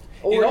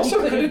 It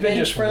also you could have been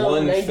just from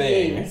one 98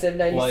 thing, instead of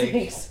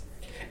 96.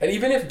 And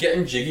even if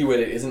getting jiggy with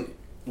it isn't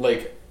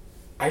like,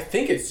 I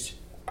think it's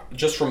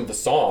just from the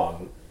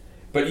song,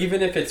 but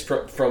even if it's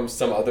from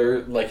some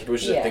other like it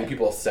was just a Yeah. thing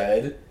people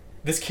said,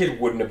 this kid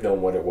wouldn't have known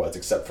what it was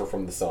except for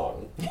from the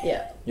song.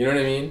 Yeah. You know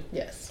what I mean?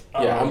 Yes.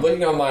 Yeah, I'm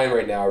looking online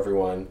right now,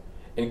 everyone,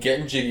 and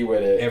getting jiggy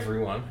with it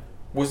Everyone.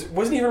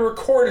 wasn't even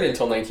recorded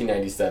until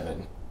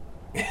 1997.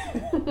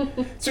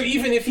 So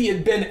even if he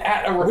had been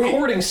at a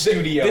recording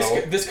studio...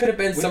 This could have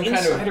been With some kind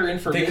of. insider They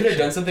information. could have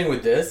done something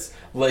with this,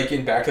 like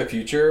in Back to the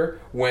Future,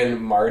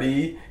 when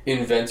Marty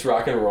invents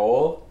rock and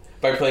roll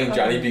by playing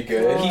Johnny B.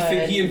 Good.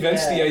 God. he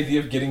invents the Yeah. idea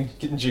of getting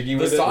jiggy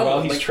The with it song,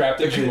 while he's like, trapped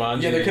in there could-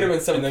 Jumanji. Yeah, there could have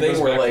been and then something goes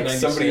where back like to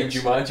somebody in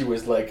 96. Jumanji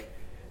was like,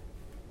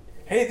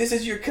 "Hey, this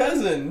is your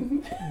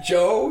cousin,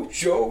 Joe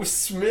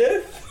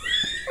Smith,"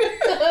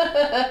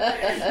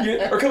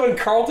 or coming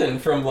Carlton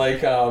from like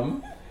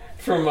from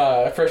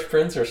Fresh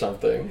Prince or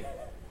something.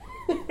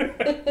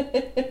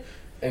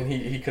 And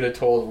he could have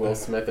told Will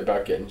Smith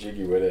about getting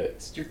jiggy with it.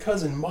 It's your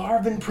cousin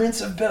Marvin,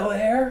 Prince of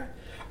Bel-Air?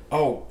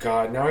 Oh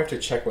God! Now I have to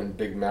check when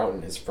Big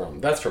Mountain is from.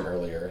 That's from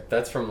earlier.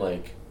 That's from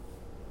like.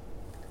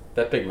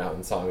 That Big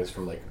Mountain song is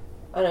from like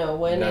I don't know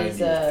when is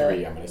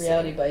 93, I'm gonna say.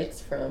 Reality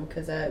Bites from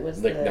because that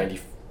was like the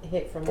 94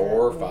 hit from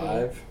or that movie.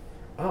 5.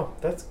 Oh,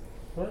 that's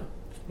wow.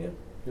 Yeah,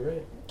 you're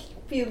right.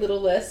 Be a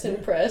little less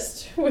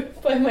impressed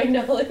by my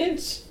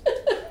knowledge.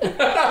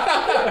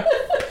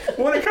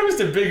 When it comes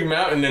to Big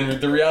Mountain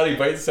and the Reality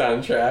Bites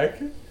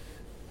soundtrack,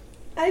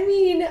 I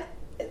mean,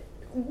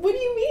 what do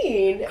you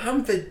mean?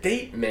 I'm the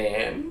date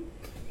man.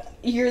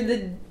 You're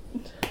the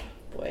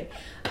boy.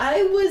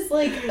 I was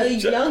like a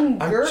Ju-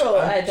 young I'm girl ju-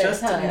 I'm at that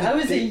Justin time. the I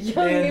was a Date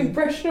young, Man.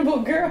 impressionable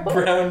girl.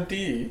 Brown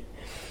D.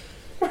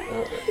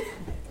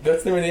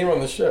 That's the name on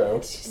the show.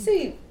 Did you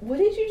say? What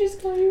did you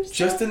just call yourself?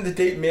 Justin the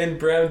Date Man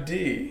Brown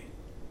D.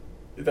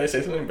 Did I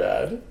say something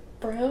bad?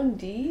 Brown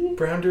D.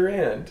 Brown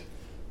Durand.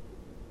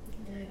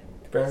 I don't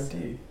think Brown so.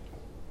 D.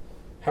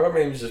 How about my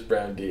name is just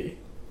Brown D?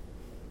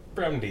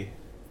 Brown D.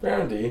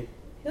 Brown D.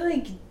 I feel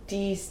like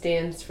D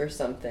stands for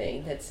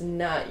something that's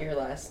not your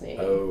last name.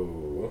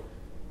 Oh.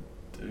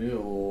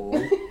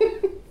 Ew.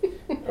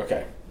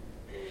 Okay.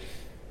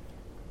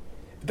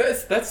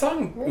 That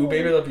song, Ooh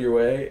Baby Love Your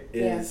Way,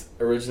 is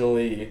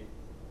originally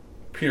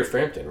Peter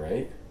Frampton,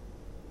 right?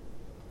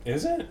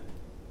 Is it?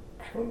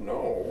 I don't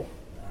know.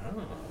 Oh.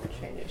 I'm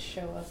trying to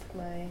show up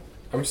my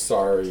I'm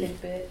sorry.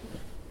 tidbit.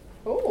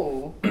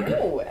 Oh,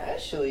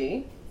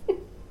 Ashley.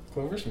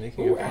 Clover's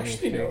making Ooh, a funny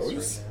Ashley face knows.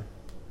 right now.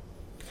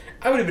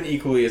 I would have been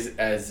equally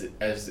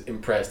as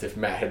impressed if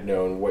Matt had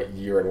known what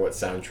year and what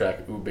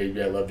soundtrack Ooh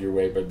Baby I Love Your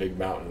Way by Big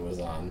Mountain was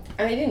on.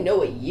 I didn't know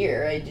what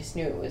year. I just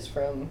knew it was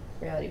from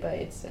Reality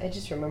Bites. I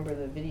just remember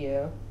the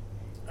video.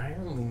 I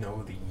only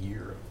know the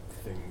year of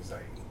things I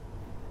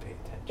pay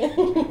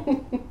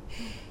attention to.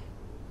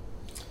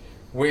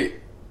 Wait,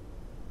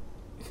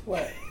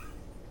 What?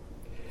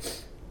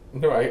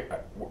 No,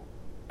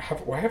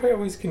 why have I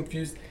always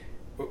confused?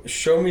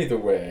 Show Me the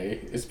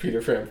Way is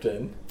Peter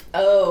Frampton.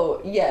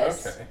 Oh,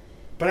 yes. Okay.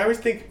 But I always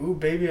think, ooh,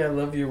 baby, I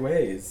love your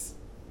ways.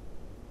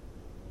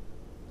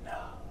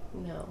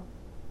 No.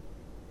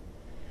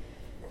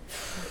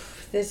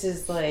 This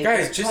is like...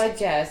 Guys, this just...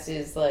 podcast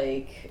is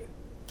like...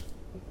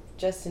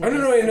 Justin... Oh,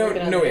 no, wait.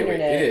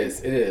 Internet.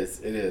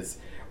 It is.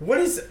 What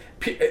is...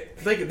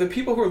 Like, the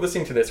people who are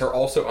listening to this are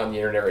also on the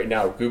internet right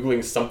now,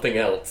 Googling something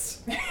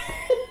else.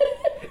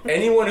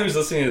 Anyone who's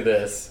listening to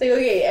this... Like,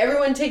 okay,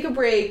 everyone take a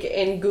break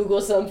and Google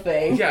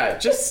something. Yeah,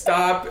 just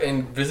stop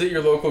and visit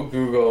your local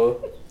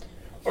Google.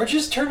 Or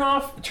just turn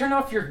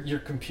off your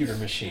computer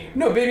machine.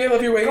 No, Baby, I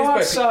Love Your Way Go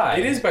outside.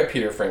 It is by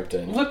Peter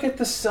Frampton. Look at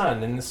the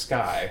sun in the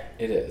sky.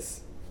 It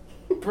is.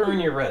 Burn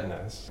your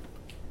retinas.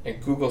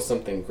 And Google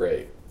something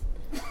great.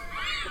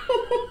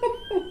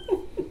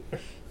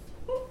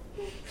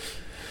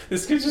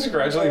 This could just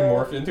gradually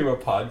morph into a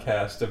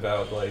podcast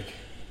about, like,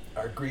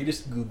 our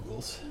greatest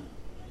Googles.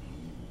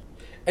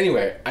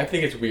 Anyway, I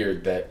think it's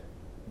weird that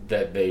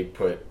they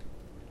put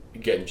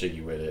Getting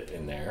Jiggy With It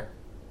in there.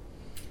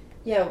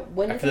 Yeah,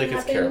 when I did feel that like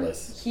it's happen?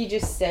 careless. He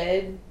just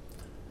said...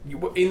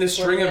 In the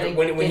string of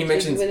when he Get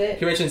mentions Jiggy With It?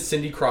 he mentions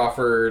Cindy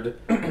Crawford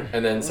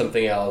and then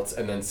something else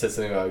and then says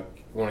something about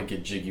want to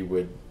get jiggy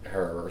with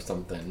her or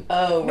something.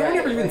 Oh, No right. one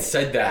ever even right.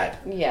 said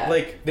that. Yeah.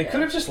 Like They could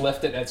have just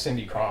left it at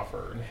Cindy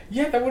Crawford.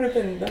 yeah, that would have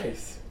been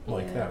nice.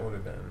 Like, Yeah. that would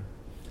have been...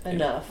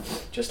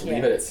 Enough. Just Yeah.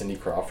 leave it at Cindy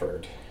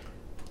Crawford.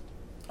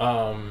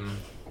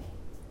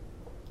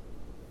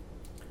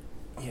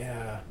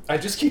 Yeah. I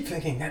just keep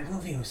thinking, that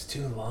movie was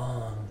too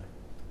long.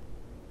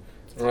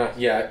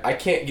 Yeah, I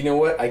can't. You know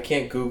what? I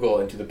can't Google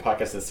and do the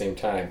podcast at the same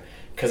time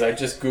because I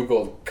just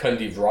Googled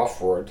Cundy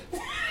Vrawford.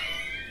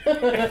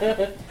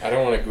 I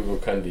don't want to Google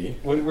Cundy.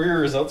 What were your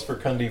results for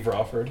Cundy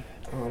Vrawford?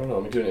 Oh, I don't know.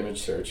 Let me do an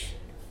image search.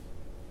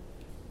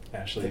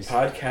 Ashley's The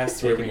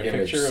podcast where we taking a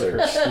image picture of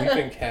her search.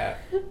 sleeping cat.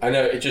 I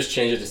know it just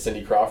changed it to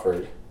Cindy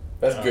Crawford.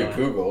 That's good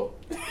Google.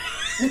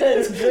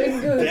 That's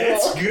good Google.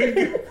 That's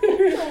good.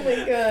 Oh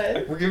my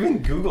god. We're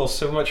giving Google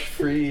so much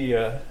free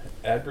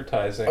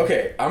advertising.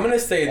 Okay, I'm gonna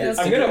say this.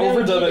 I'm gonna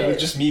Google overdub need it with it.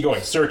 just me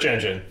going search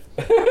engine.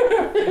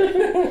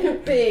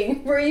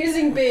 Bing. We're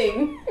using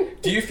Bing.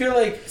 Do you feel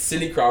like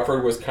Cindy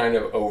Crawford was kind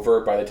of over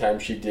by the time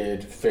she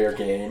did Fair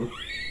Game?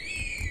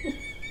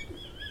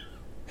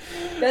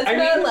 That's I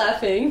not mean-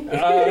 laughing. Of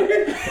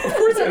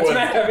course it That's was.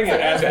 not having an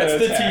asthma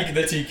That's attack.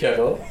 the tea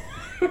kettle.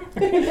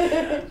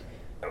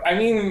 I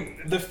mean,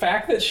 the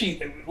fact that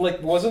she,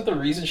 like, wasn't the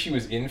reason she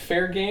was in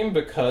Fair Game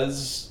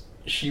because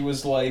she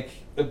was, like,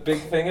 a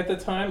big thing at the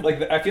time?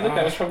 Like, I feel like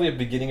that was probably a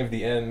beginning of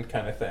the end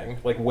kind of thing.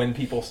 Like, when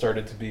people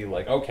started to be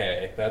like,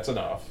 okay, that's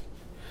enough.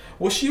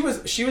 Well, she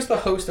was the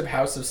host of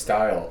House of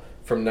Style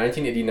from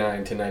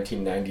 1989 to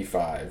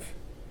 1995,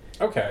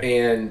 Okay.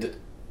 and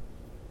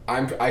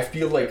I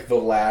feel like the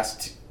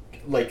last,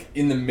 like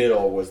in the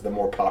middle, was the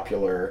more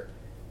popular.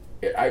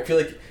 I feel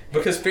like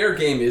because Fair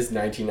Game is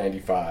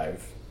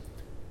 1995.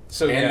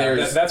 So, and yeah,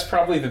 there's- that's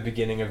probably the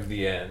beginning of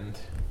the end.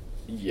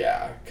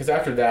 Yeah, because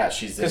after that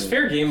she's in. Because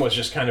Fair Game was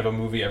just kind of a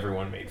movie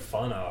everyone made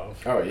fun of.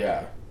 Oh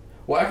yeah.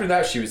 Well, after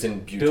that she was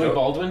in Billy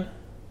Baldwin?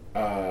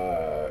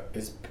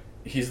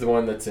 He's the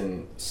one that's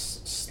in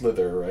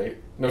Slither, right?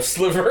 No,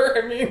 Sliver.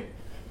 I mean.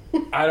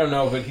 I don't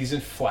know, but he's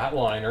in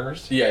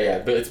Flatliners. Yeah,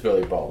 but it's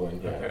Billy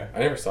Baldwin. Yeah. Okay. I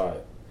never saw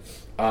it.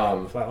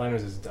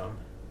 Flatliners is dumb.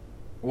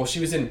 Well, she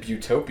was in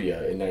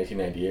Buteaupia in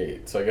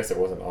 1998, so I guess it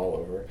wasn't all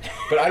over.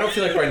 But I don't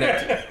feel like by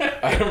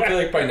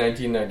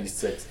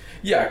 1996.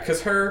 Yeah,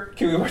 because her.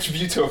 Can we watch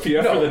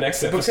Buteaupia for the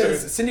next episode?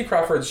 Because Cindy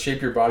Crawford's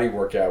Shape Your Body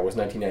workout was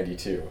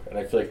 1992, and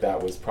I feel like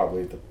that was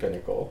probably the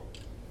pinnacle.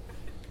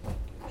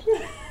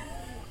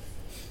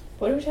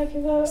 What are we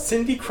talking about?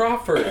 Cindy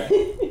Crawford,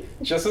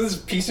 Justin's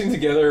piecing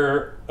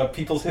together a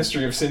people's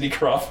history of Cindy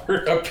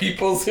Crawford. A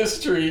People's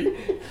History.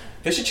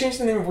 They should change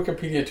the name of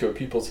Wikipedia to A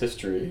People's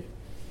History.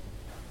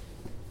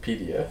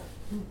 Pedia.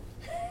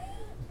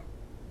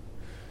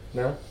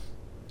 No?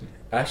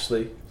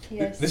 Ashley.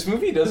 Yes. This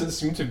movie doesn't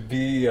seem to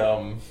be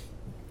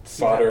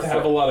Fodder to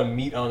have for- a lot of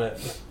meat on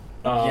it.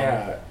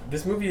 Yeah,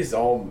 this movie is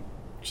all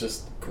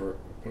just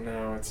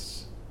no,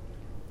 it's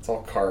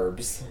all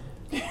carbs.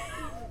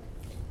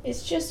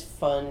 It's just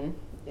fun,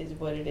 is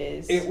what it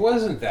is. It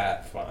wasn't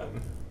that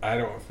fun, I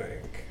don't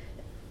think.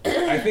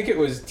 I think it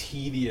was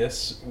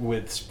tedious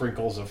with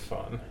sprinkles of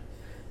fun.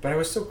 But I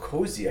was so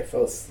cozy, I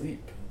fell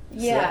asleep.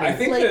 Yeah. I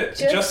think like, that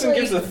just, Justin like,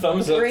 gives a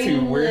thumbs up to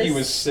where he brainless-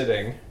 was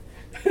sitting.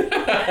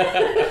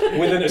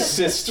 With an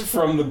assist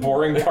from the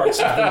boring parts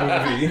of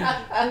the movie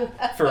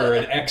for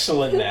an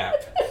excellent nap.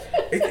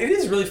 It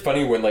is really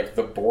funny when like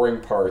the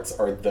boring parts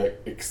are the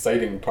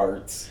exciting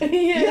parts.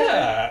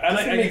 Yeah, and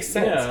It makes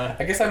sense. Yeah,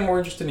 I guess I'm more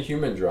interested in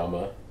human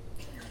drama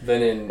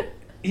than in.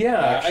 yeah.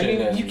 I Action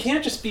mean, and- you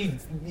can't just be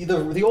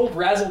the old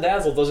razzle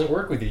dazzle doesn't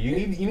work with you.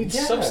 You need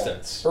Yeah.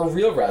 substance. Or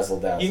real razzle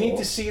dazzle. You need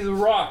to see The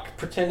Rock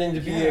pretending to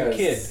be a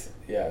kid.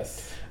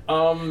 Yes.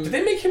 Um, Did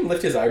they make him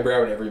lift his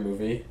eyebrow in every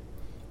movie?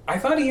 I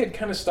thought he had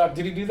kind of stopped.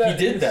 Did he do that?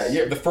 He did that.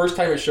 Yeah, the first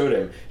time it showed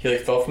him, he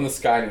like fell from the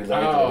sky and he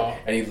landed, Oh.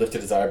 and he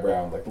lifted his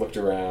eyebrow and like looked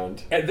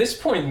around. At this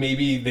point,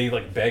 maybe they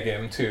like beg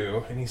him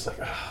to, and he's like,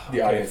 oh, The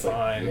okay, audience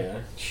fine. like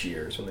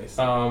cheers when they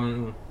see.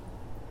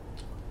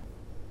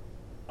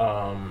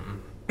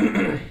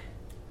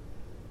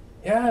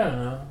 Yeah, I don't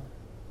know.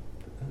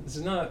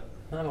 There's not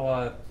a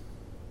lot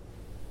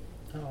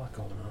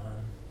going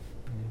on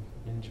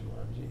in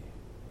Jumanji.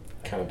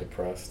 Kind of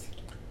depressed.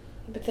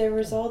 But there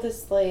was all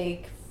this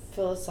like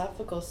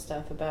philosophical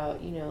stuff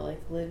about, you know,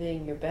 like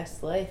living your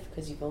best life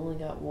because you've only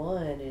got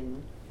one,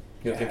 and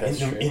You don't think that's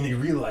true?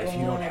 In real life, you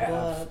don't Blah, have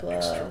blah, blah.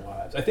 extra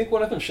lives. I think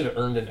one of them should have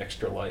earned an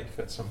extra life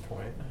at some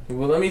point.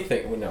 Well, let me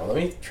think. Well, no, let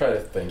me try to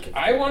think.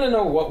 I want to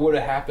know what would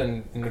have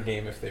happened in the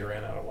game if they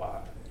ran out of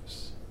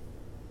lives.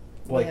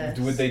 Like, Yes.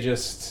 would they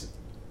just...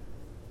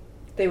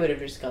 they would have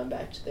just gone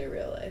back to their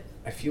real life.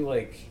 I feel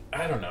like...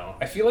 I don't know.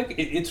 I feel like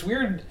it's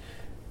weird...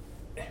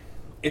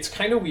 It's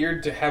kind of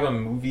weird to have a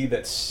movie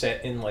that's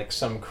set in, like,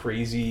 some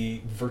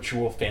crazy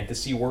virtual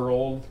fantasy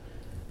world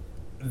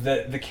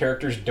that the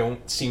characters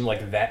don't seem,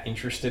 like, that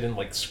interested in,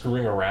 like,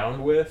 screwing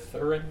around with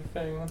or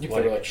anything. They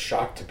were like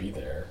shocked to be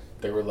there.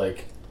 They were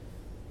like,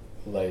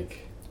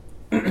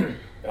 it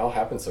all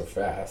happened so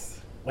fast.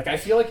 Like, I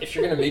feel like if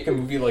you're going to make a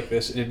movie like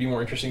this, it'd be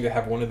more interesting to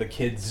have one of the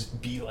kids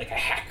be, like, a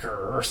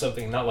hacker or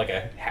something. Not like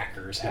a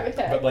hacker's hack,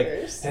 but, like,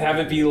 Hackers. to have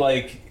it be,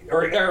 like...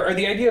 Or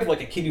the idea of,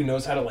 like, a kid who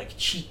knows how to, like,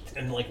 cheat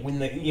and, like, win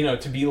the... You know,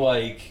 to be,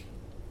 like,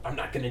 I'm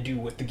not going to do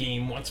what the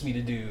game wants me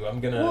to do. I'm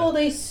going to... Well,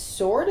 they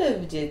sort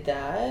of did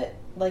that.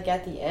 Like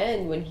at the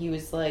end when he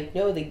was like,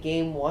 no, the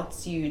game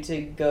wants you to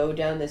go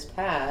down this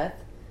path.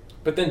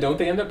 But then don't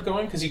they end up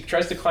going? Because he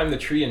tries to climb the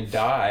tree and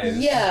dies.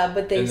 Yeah,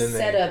 but they and then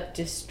set up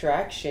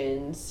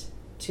distractions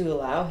to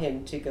allow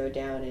him to go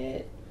down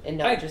it and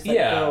not just like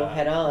yeah, go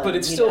head on. But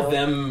it's you still know?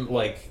 them,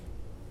 like,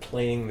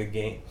 playing the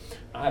game.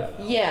 I don't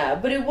know. Yeah,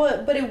 but it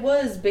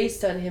was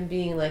based on him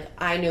being like,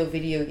 I know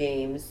video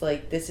games.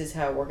 Like, this is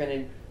how we're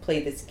gonna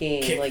play this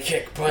game.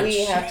 Kick, punch,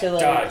 we have to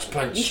like dodge,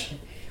 punch.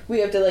 We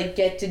have to like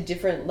get to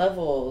different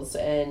levels,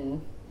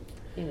 and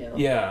you know.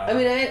 Yeah. I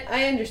mean,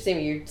 I understand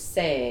what you're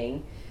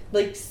saying.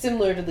 Like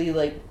similarly,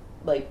 like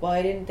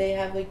why didn't they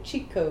have like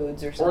cheat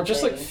codes or something? Or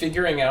just like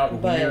figuring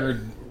out But-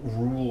 weird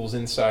rules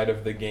inside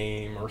of the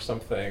game or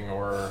something,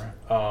 or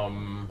I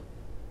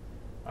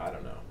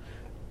don't know.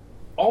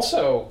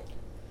 Also,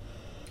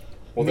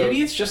 Well,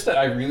 maybe it's just that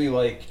I really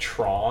like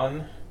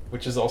Tron,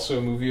 which is also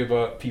a movie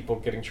about people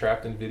getting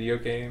trapped in video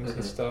games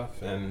and Mhm.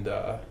 stuff, and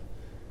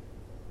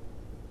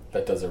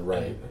that does it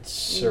right. and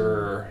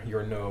Sir,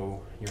 you're no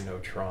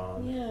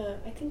Tron. Yeah,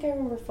 I think I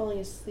remember falling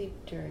asleep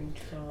during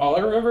Tron. All I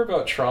remember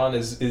about Tron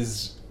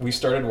is we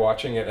started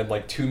watching it, and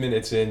like 2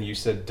 minutes in, you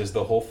said, "Does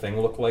the whole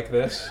thing look like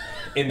this?"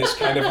 In this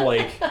kind of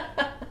like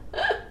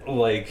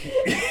like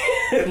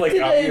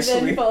Did obviously. I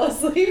then fall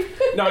asleep?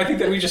 No, I think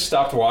that we just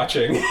stopped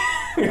watching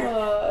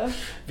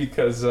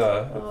because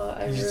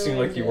I you just seemed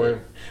like you ruined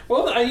weren't.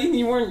 Well, I mean,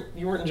 you weren't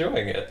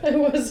enjoying it. I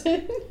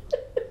wasn't.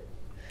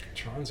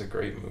 Tron's a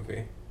great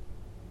movie.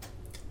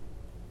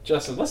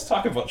 Justin, let's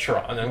talk about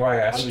Tron and why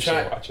I asked I'm you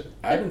trying- to watch it.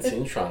 I haven't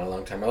seen Tron in a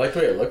long time. I like the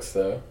way it looks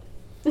though,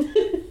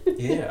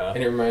 Yeah.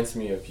 and it reminds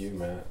me of you,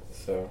 Matt.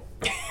 So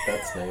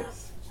that's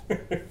nice.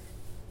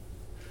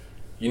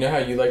 You know how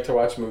you like to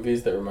watch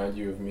movies that remind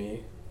you of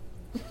me?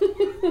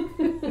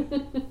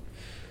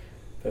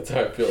 That's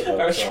how I feel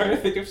about I was Tron. trying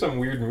to think of some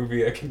weird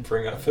movie I could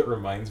bring up that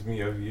reminds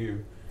me of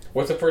you.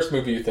 What's the first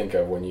movie you think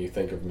of when you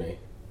think of me?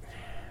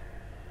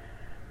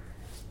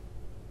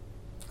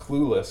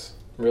 Clueless.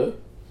 Really?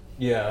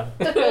 Yeah.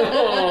 How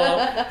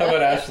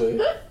about Ashley?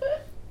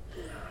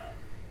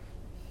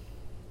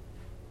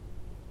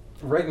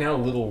 Right now,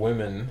 Little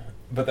Women,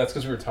 but that's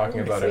because we were talking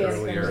about it Yes,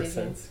 earlier. Makes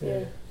sense.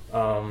 Yeah.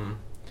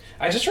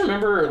 I just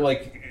remember,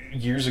 like,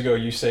 years ago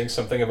you saying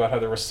something about how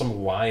there was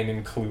some line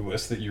in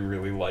Clueless that you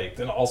really liked,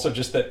 and also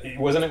just that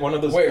wasn't it one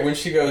of those. Wait, when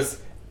she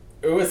goes,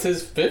 it was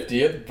his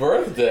 50th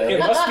birthday. It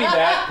must be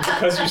that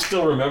because you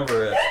still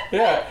remember it.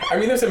 Yeah, I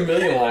mean, there's a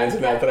million lines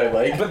in that I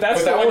like, But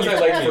that's that the one one I you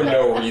liked told for me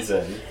no about.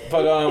 reason.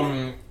 But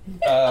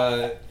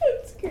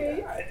That's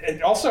great.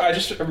 and also I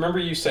just remember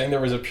you saying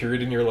there was a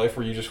period in your life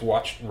where you just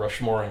watched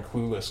Rushmore and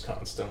Clueless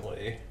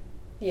constantly.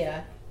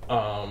 Yeah.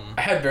 I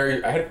had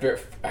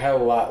a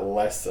lot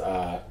less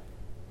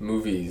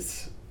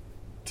movies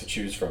to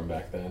choose from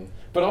back then.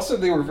 But also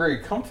they were very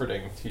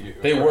comforting to you.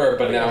 They were,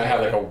 but now I have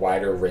like a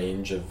wider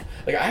range of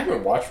like I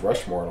haven't watched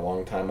Rushmore in a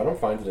long time. I don't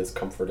find it as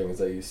comforting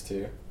as I used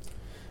to.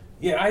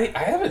 Yeah, I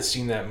haven't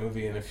seen that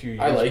movie in a few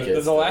years. I like but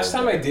it The last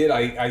still, time I but- did,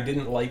 I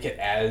didn't like it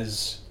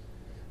as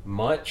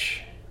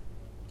much.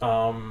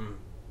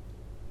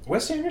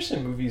 Wes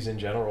Anderson movies in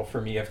general for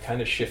me have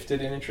kind of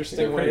shifted in interesting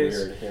They're pretty ways.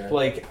 weird, yeah.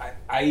 Like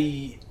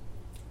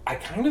I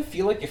kind of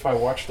feel like if I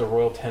watch The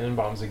Royal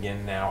Tenenbaums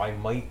again now, I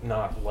might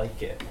not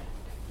like it.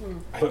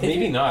 But think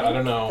maybe not. I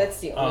don't know. That's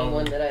the only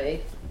one that I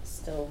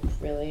still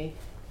really.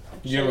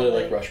 You don't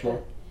really like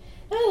Rushmore?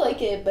 I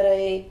like it, but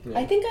I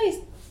Yeah. think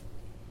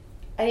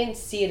I didn't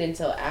see it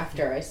until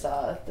after I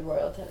saw the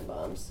Royal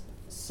Tenenbaums.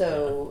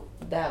 So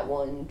that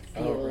one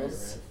Oh,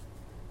 feels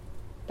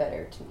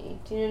better to me.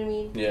 Do you know what I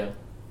mean? Yeah.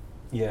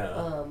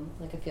 Yeah.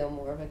 Like I feel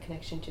more of a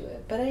connection to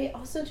it. But I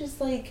also just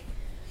like,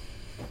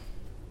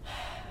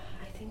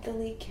 I think the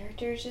lead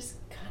character is just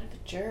kind of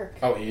a jerk.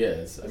 Oh, he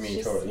is. I It's mean,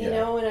 just, totally. You Yeah.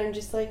 know, and I'm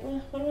just like, why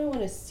do I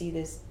want to see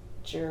this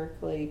jerk?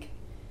 Like,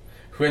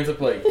 Who ends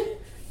up like,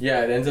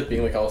 yeah, it ends up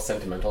being like all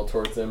sentimental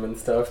towards him and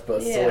stuff.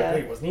 But still, Yeah. like,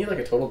 wait, wasn't he like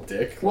a total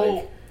dick?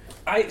 Well,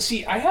 Like,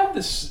 I have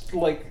this,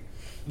 like,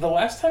 the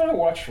last time I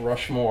watched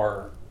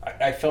Rushmore,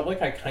 I felt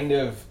like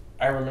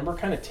I remember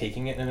kind of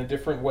taking it in a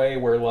different way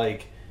where,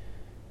 like,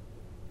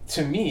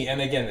 to me,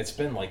 and again, it's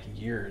been like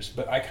years,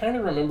 but I kind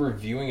of remember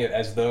viewing it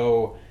as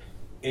though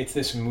it's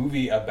this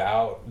movie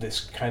about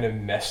this kind of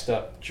messed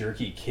up,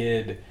 jerky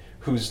kid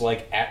who's,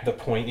 like, at the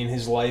point in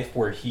his life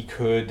where he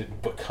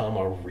could become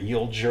a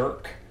real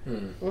jerk.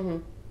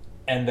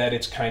 And that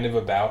it's kind of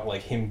about,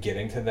 like, him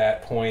getting to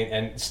that point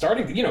and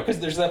starting, you know, because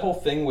there's that whole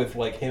thing with,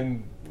 like,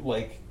 him,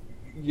 like,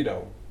 you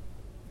know,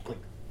 like,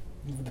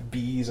 the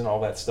bees and all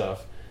that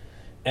stuff.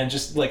 And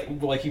just, like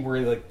he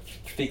really, like,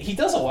 he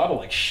does a lot of,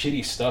 like,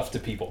 shitty stuff to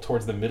people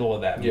towards the middle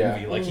of that movie.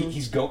 Yeah. Like,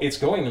 it's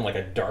going in, like,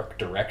 a dark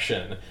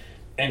direction.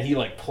 And he,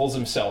 like, pulls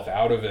himself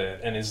out of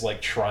it and is,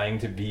 like, trying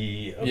to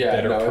be a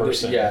better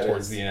person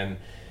towards the end.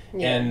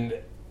 Yeah. And,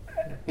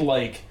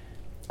 like,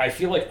 I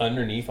feel like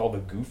underneath all the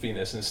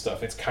goofiness and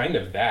stuff, it's kind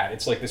of that.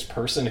 It's like this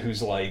person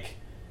who's, like,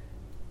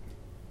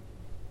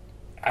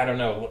 I don't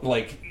know,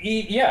 like,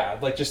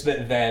 like, just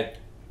that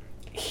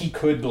he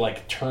could,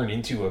 like, turn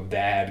into a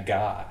bad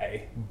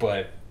guy,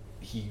 but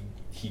he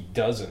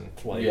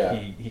doesn't. Like, Yeah.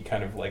 he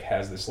kind of, like,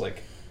 has this,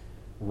 like,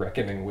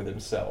 reckoning with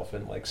himself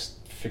and, like,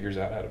 figures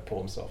out how to pull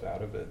himself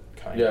out of it,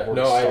 kind yeah, of, or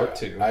no, start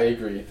to. I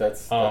agree.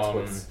 That's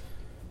what's.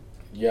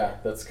 Yeah,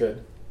 that's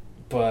good.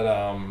 But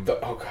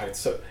Oh god, it's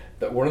so.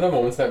 One of the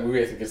moments in that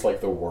movie I think is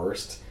like the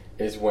worst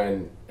is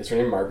when is her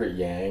name Margaret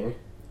Yang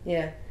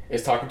yeah.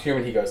 is talking to him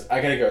and he goes,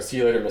 "I gotta go. See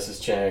you later,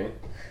 Mrs. Chang."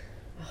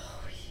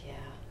 Oh, yeah.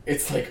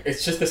 It's like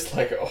it's just this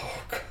like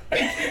oh god,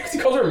 because he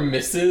calls her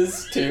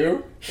Mrs.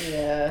 too.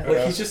 Yeah.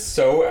 Like he's just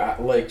so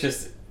like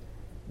just.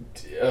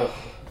 Ugh.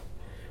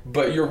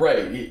 But you're right.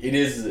 It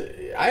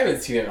is. I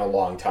haven't seen it in a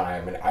long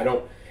time, and I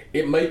don't.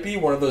 It might be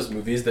one of those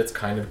movies that's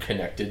kind of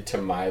connected to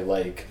my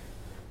like,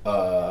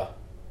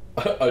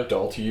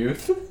 adult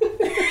youth.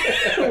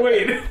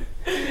 wait.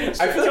 I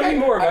feel Tell like me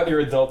more about your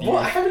adult Well,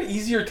 I years. have an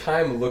easier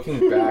time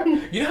looking back.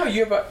 You know how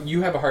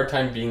you have a hard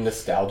time being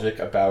nostalgic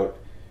about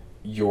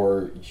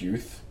your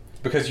youth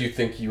because you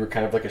think you were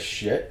kind of like a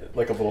shit,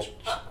 like a little.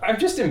 I'm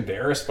just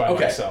embarrassed by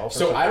myself. or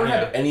So I don't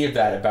something, have any of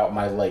that about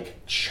my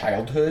like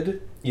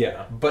childhood.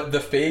 Yeah. But the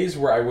phase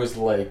where I was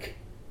like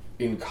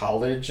in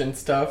college and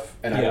stuff,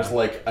 and I Yeah. was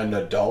like an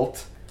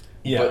adult,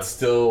 Yeah. but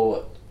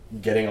still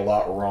getting a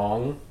lot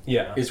wrong,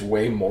 Yeah. is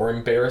way more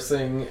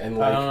embarrassing and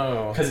like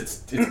Oh. because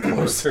it's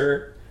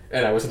closer,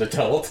 and I was an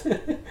adult.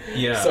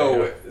 Yeah.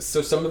 So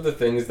some of the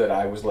things that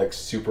I was like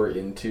super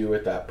into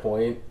at that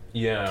point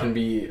Yeah. can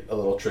be a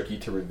little tricky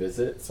to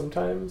revisit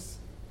sometimes.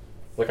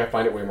 Like I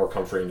find it way more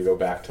comforting to go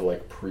back to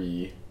like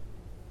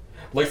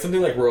like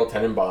something like Royal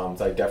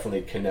Tenenbaums. I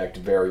definitely connect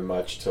very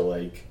much to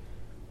like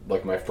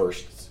my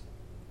first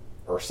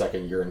or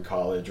second year in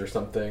college or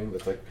something.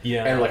 That's like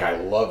and like I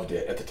loved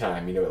it at the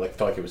time. You know, it like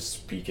felt like it was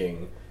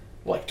speaking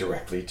like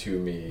directly to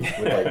me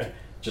with like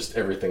just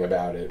everything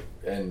about it.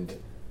 And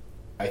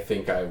I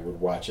think I would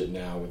watch it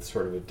now with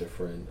sort of a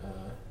different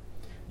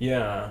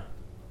Yeah.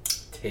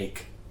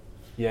 take.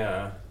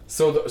 Yeah.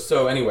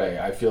 So anyway,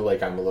 I feel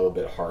like I'm a little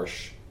bit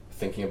harsh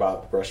thinking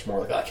about Rushmore.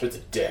 Like, that kid's a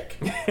dick.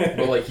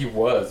 But like he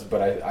was,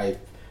 but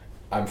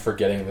I'm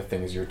forgetting the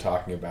things you're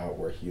talking about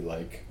where he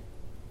like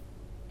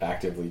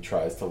actively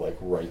tries to like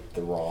right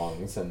the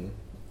wrongs and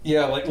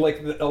Yeah, like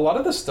a lot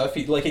of the stuff,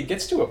 it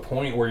gets to a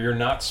point where you're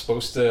not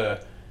supposed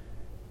to.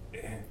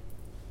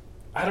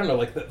 I don't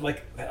know,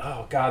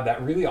 oh god,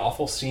 that really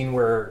awful scene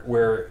where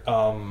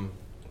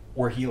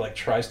he like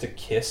tries to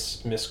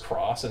kiss Miss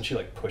Cross and she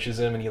like pushes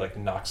him and he like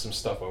knocks some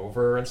stuff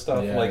over and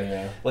stuff. Yeah.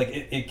 Like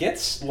it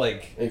gets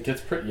like. It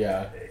gets pretty.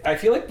 Yeah. I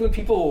feel like when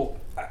people,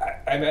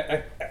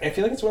 I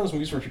feel like it's one of those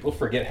movies where people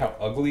forget how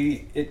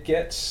ugly it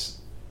gets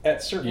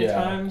at certain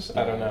times.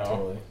 I don't know.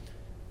 Totally.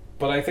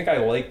 But I think I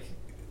like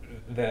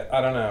that.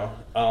 I don't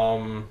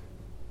know.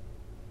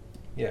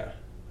 Yeah,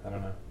 I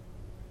don't know.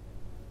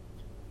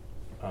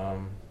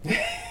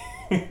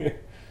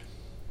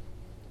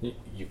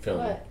 You feel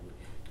What? like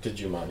did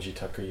Jumanji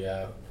tucker you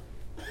out?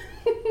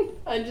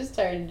 I'm just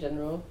tired in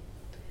general.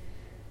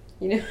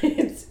 You know,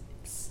 it's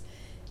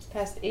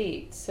past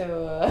 8,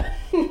 so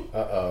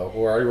We're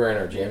already wearing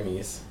our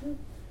jammies.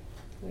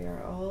 we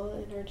are all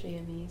in our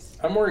jammies.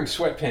 I'm wearing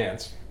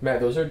sweatpants. Matt,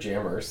 those are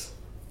jammers.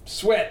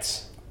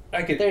 Sweats.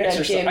 I could They're not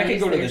exercise. I could jammies,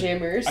 go to they're the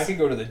jammers. I could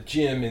go to the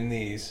gym in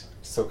these.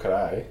 So could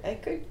I. I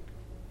could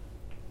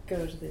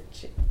go to the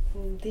gym.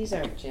 These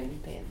aren't gym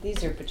pants.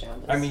 These are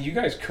pajamas. I mean, you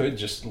guys could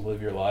just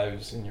live your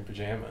lives in your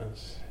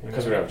pajamas. you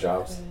Because know? we don't have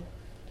jobs.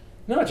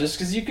 No, just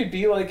because you could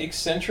be like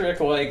eccentric,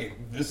 like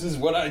this is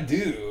what I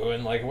do,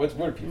 and like what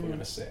are people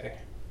gonna say?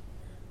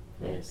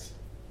 Yes.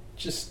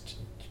 just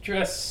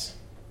dress.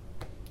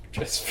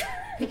 Just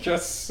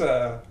dress.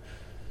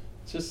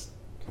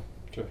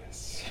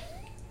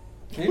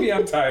 Maybe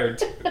I'm tired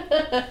too.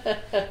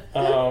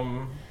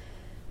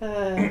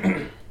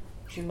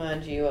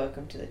 Jumanji,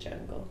 Welcome to the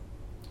Jungle.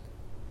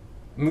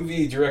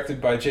 Movie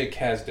directed by Jake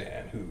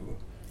Kasdan, who...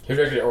 He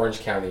directed Orange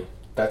County.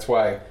 That's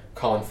why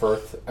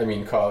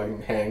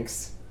Colin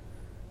Hanks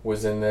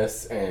was in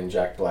this, and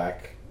Jack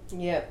Black.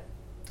 Yep.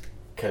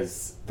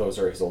 Because those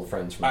are his old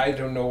friends from I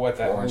don't know what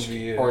that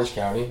movie is. Orange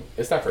County.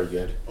 It's not very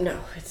good. No,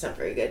 it's not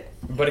very good.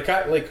 But it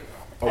got like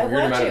a I weird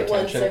watch amount of it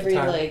once attention at the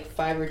every time.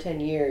 5 or 10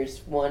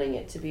 years, wanting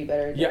it to be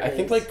better. Than Yeah, I it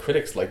think is. like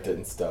critics liked it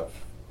and stuff.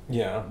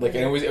 Yeah. Like,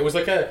 and it was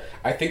like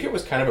I think it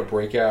was kind of a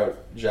breakout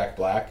Jack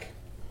Black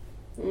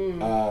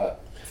thing.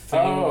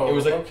 Oh, It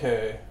was like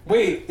okay.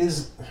 Wait,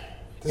 does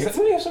that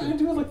movie have something to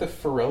do with like the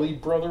Farrelly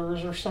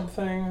brothers or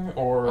something?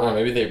 Or I don't know,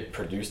 maybe they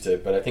produced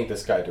it, but I think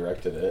this guy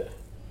directed it.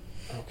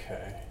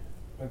 okay,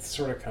 it's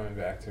sort of coming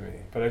back to me,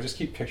 but I just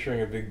keep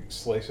picturing a big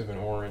slice of an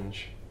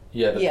orange.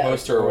 Yeah, the Yeah.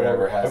 poster or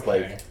whatever has Okay.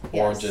 like Yes.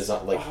 oranges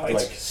on, like Oh,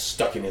 it's- like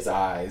stuck in his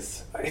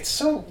eyes. It's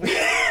so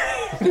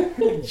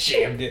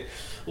jammed it.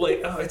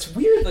 Like, oh, it's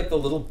weird. Like the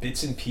little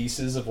bits and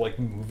pieces of like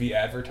movie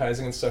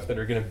advertising and stuff that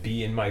are gonna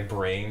be in my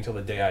brain till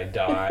the day I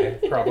die,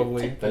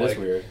 probably. That is Like,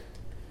 weird.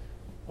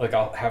 Like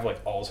I'll have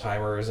like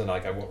Alzheimer's and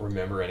like I won't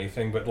remember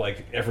anything, but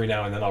like every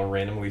now and then I'll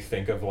randomly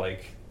think of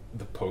like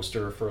the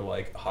poster for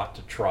like Hot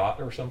to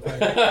Trot or something.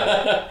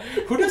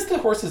 Who does the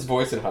horse's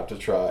voice in Hot to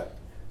Trot?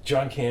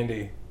 John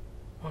Candy.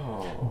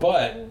 Oh,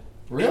 But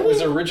really? it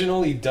was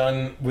originally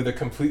done with a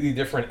completely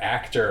different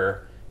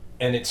actor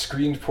and it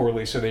screened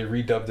poorly, so they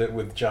redubbed it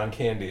with John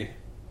Candy.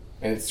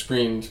 And it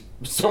screamed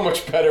so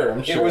much better,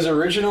 I'm sure. It was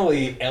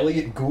originally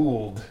Elliot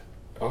Gould.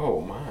 Oh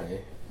my.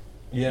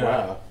 Yeah.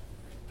 Wow.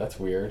 That's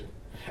weird.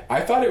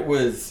 I thought it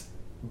was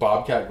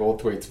Bobcat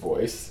Goldthwait's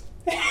voice.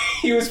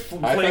 He was I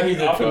thought he playing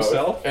did off both.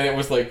 himself, And it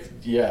was like,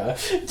 yeah.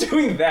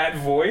 doing that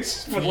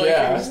voice, but like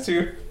Yeah. it was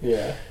too.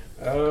 Yeah.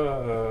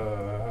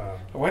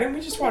 Why didn't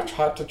we just watch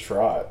Hot to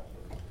Trot?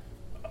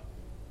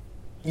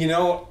 You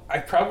know, I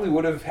probably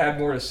would have had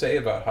more to say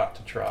about Hot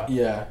to Trot.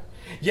 Yeah.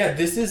 Yeah,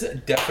 this is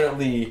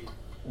definitely,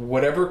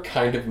 whatever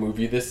kind of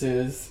movie this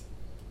is,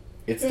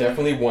 it's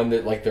definitely one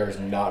that, like, there's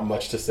not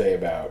much to say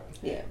about.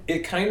 Yeah. It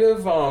kind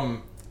of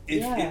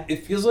Yeah.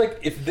 it feels like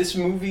if this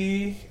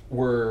movie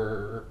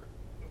were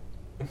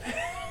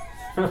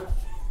am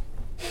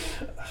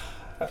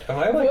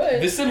I like What?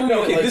 This is a movie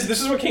no, okay, that, like,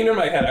 this is what came to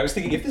my head. I was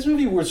thinking if this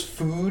movie was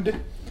food,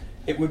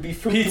 it would be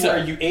food Pizza.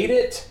 where you ate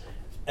it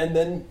and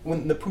then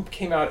when the poop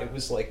came out it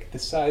was like the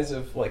size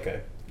of like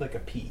a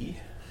pea.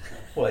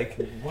 Like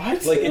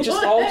what? like it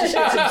just all just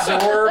gets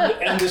absorbed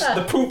and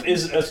the poop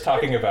is us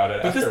talking about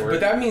it afterwards. But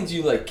that means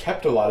you, like,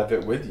 kept a lot of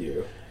it with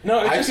you. No,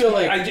 I feel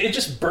like- it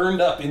just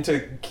burned up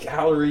into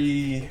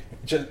calorie.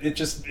 It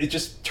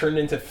just turned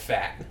into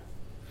fat.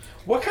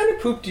 What kind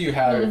of poop do you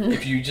have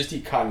if you just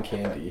eat cotton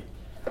candy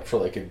for,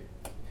 like,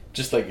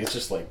 it's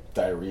just like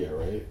diarrhea,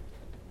 right?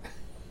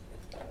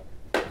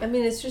 I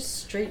mean, it's just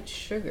straight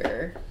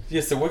sugar. Yeah,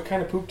 so what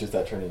kind of poop does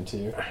that turn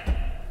into?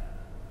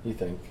 You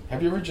think?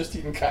 Have you ever just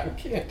eaten cotton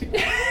candy?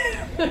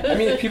 I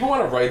mean, if people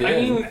want to write in. I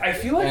mean, I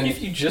feel like and-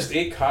 if you just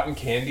ate cotton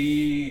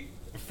candy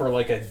for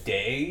like a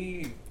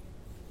day,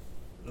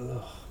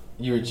 ugh,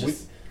 you would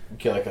just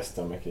get like a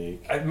stomach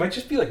ache. it might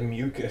just be like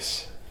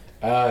mucus.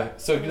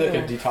 So it'd be like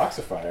a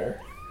detoxifier.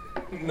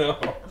 No.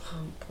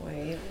 Oh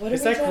boy, what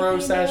Is are we that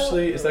gross, talking about?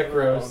 Ashley? Is that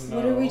gross? No.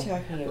 What are we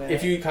talking about?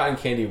 If you eat cotton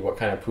candy, what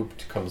kind of poop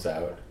comes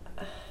out?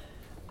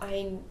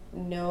 I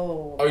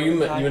know. Oh, you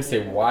what we're meant to say,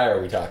 talking why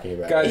are we talking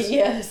about Guys- it?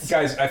 Yes.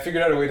 Guys, I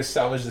figured out a way to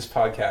salvage this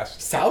podcast.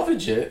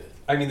 Salvage it?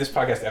 I mean, this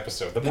podcast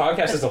episode. The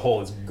podcast as a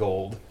whole is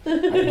gold.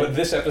 But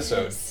this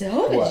episode,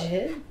 Salvage What?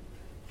 it.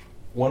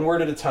 one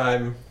word at a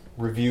time,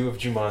 review of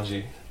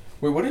Jumanji.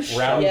 Wait, what is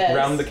Round, Yes.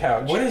 round the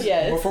couch. What is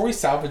Yes. before we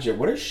salvage it?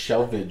 What does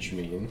shelvage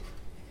mean?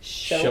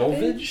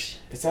 Shelvage?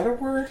 Is that a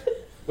word?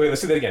 Wait,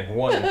 let's do that again.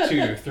 1,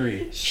 2,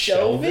 3.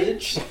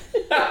 Shelvage?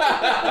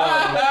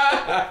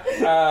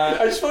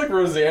 I just feel like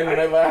Roseanne when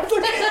I laughed.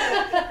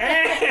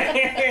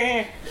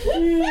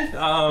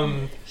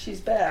 She's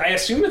I back.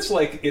 assume it's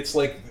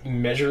like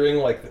measuring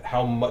like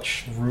how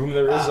much room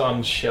there is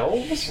on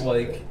shelves.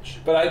 Like,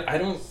 but I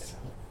don't.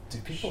 Do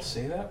people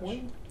say that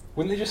word?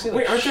 Wouldn't they just say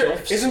like Wait,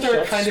 shelf, isn't there a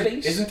shelf kind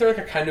space? of isn't there like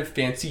a kind of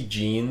fancy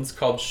jeans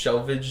called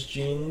shelvage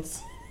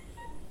jeans?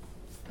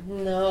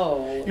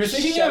 No. You're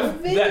thinking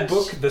of that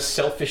book, The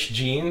Selfish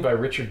Gene by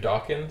Richard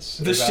Dawkins?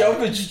 The about-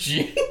 shelvage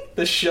jean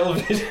The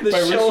shelvage. by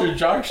Richard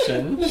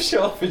Dawson. The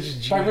Shellfish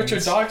Jeans. By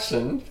Richard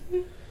Dawson.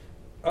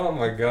 Oh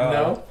my god.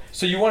 No.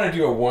 So you want to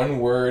do a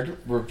one-word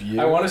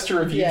review? I want us to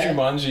review Yeah.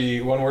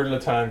 Jumanji one word at a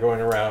time, going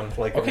around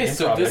like Okay, an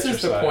so improv this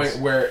is the exercise.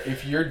 point where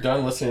if you're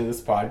done listening to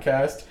this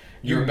podcast,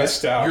 You you're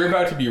missed out. You're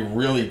about to be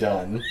really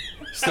done.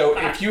 So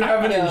if you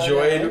haven't No,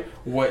 enjoyed no.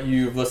 what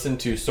you've listened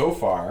to so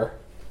far,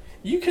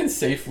 you can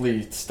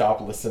safely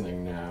stop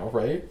listening now,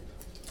 right?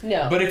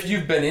 No. But if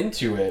you've been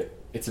into it,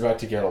 it's about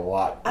to get a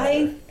lot better.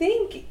 I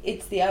think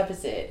it's the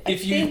opposite. I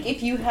If you- think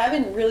if you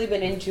haven't really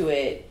been into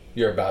it,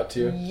 You're about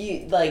to?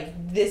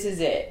 This is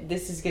it.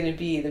 This is gonna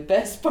be the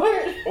best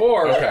part.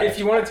 Or Okay. if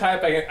you want to tie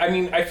it back in, I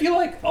mean, I feel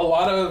like a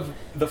lot of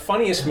the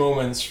funniest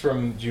moments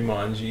from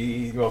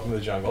Jumanji, Welcome to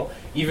the Jungle,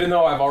 even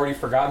though I've already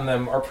forgotten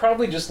them, are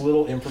probably just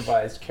little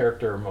improvised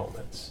character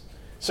moments.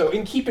 So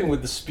in keeping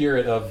with the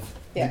spirit of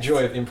Yes. the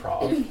joy of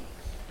improv.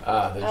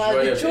 The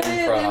joy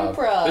of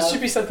improv. This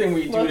should be something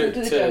we do Welcome to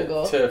the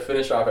jungle. to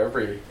finish off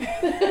every...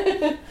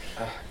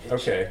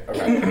 Okay.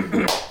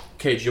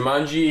 Okay,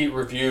 Jumanji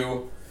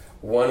review,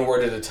 one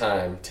word at a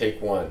time.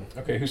 Take one.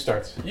 Okay, who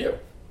starts? You.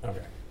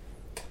 Okay.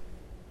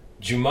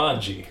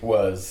 Jumanji.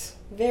 Was.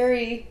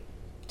 Very.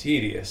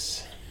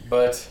 Tedious.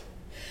 But.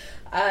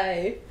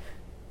 I.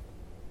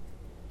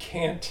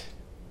 Can't.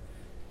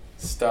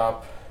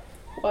 Stop.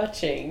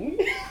 Watching.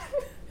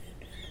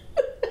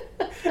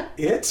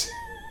 It?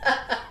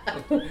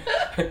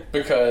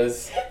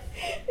 Because.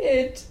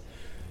 It.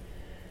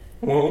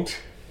 Won't.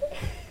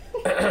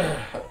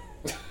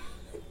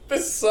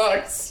 This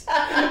sucks.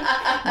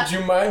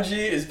 Jumanji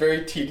is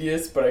very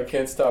tedious, but I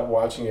can't stop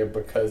watching it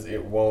because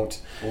it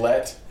won't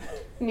let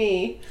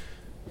Me.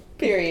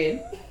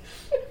 Period.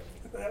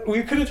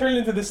 We could have turned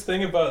into this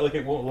thing about, like,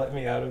 it won't let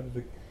me out of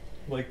the,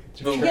 like,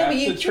 Yeah, Yeah, but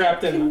you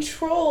trapped can't in.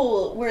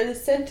 control where the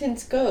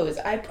sentence goes.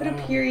 I put a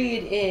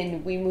period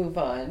in, we move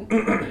on.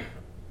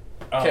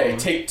 Okay,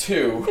 take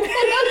two.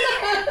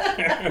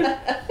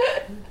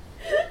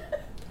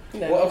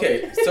 No. Well,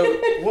 okay, so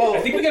I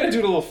think we gotta do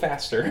it a little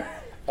faster.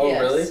 Oh,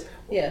 Yes. really?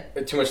 Yeah.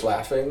 Too much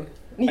laughing.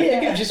 I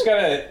think you just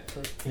gotta,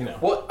 you know.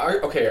 Well,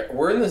 okay,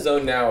 we're in the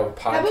zone now of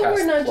podcast How about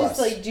we're not plus. just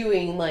like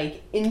doing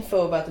like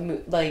info about the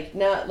movie, like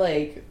not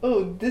like,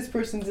 oh, this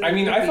person's in I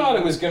mean, the I movie. thought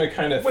it was gonna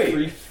kind of Wait.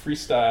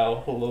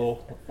 freestyle a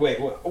little. Wait,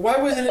 what? Why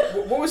wasn't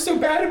it? What was so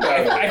bad about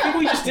it? I think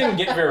we just didn't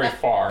get very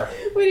far.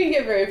 We didn't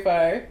get very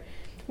far.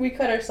 We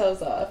cut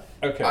ourselves off.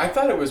 Okay. I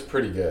thought it was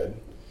pretty good.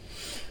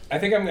 I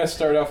think I'm gonna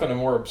start off in a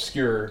more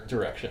obscure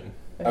direction.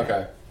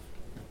 Okay.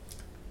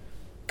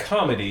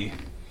 Comedy.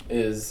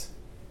 Is.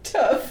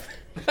 Tough.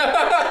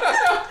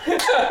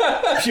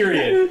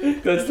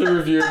 Period. That's the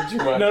review of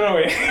Jumanji. No,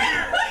 wait.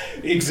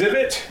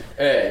 Exhibit.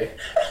 A.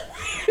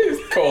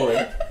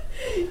 Colon.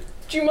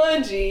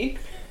 Jumanji.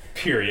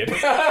 Period.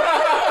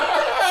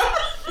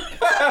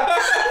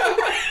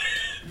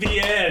 The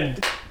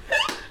end.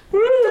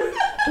 Woo.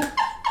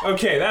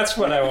 Okay, that's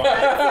what I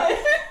want.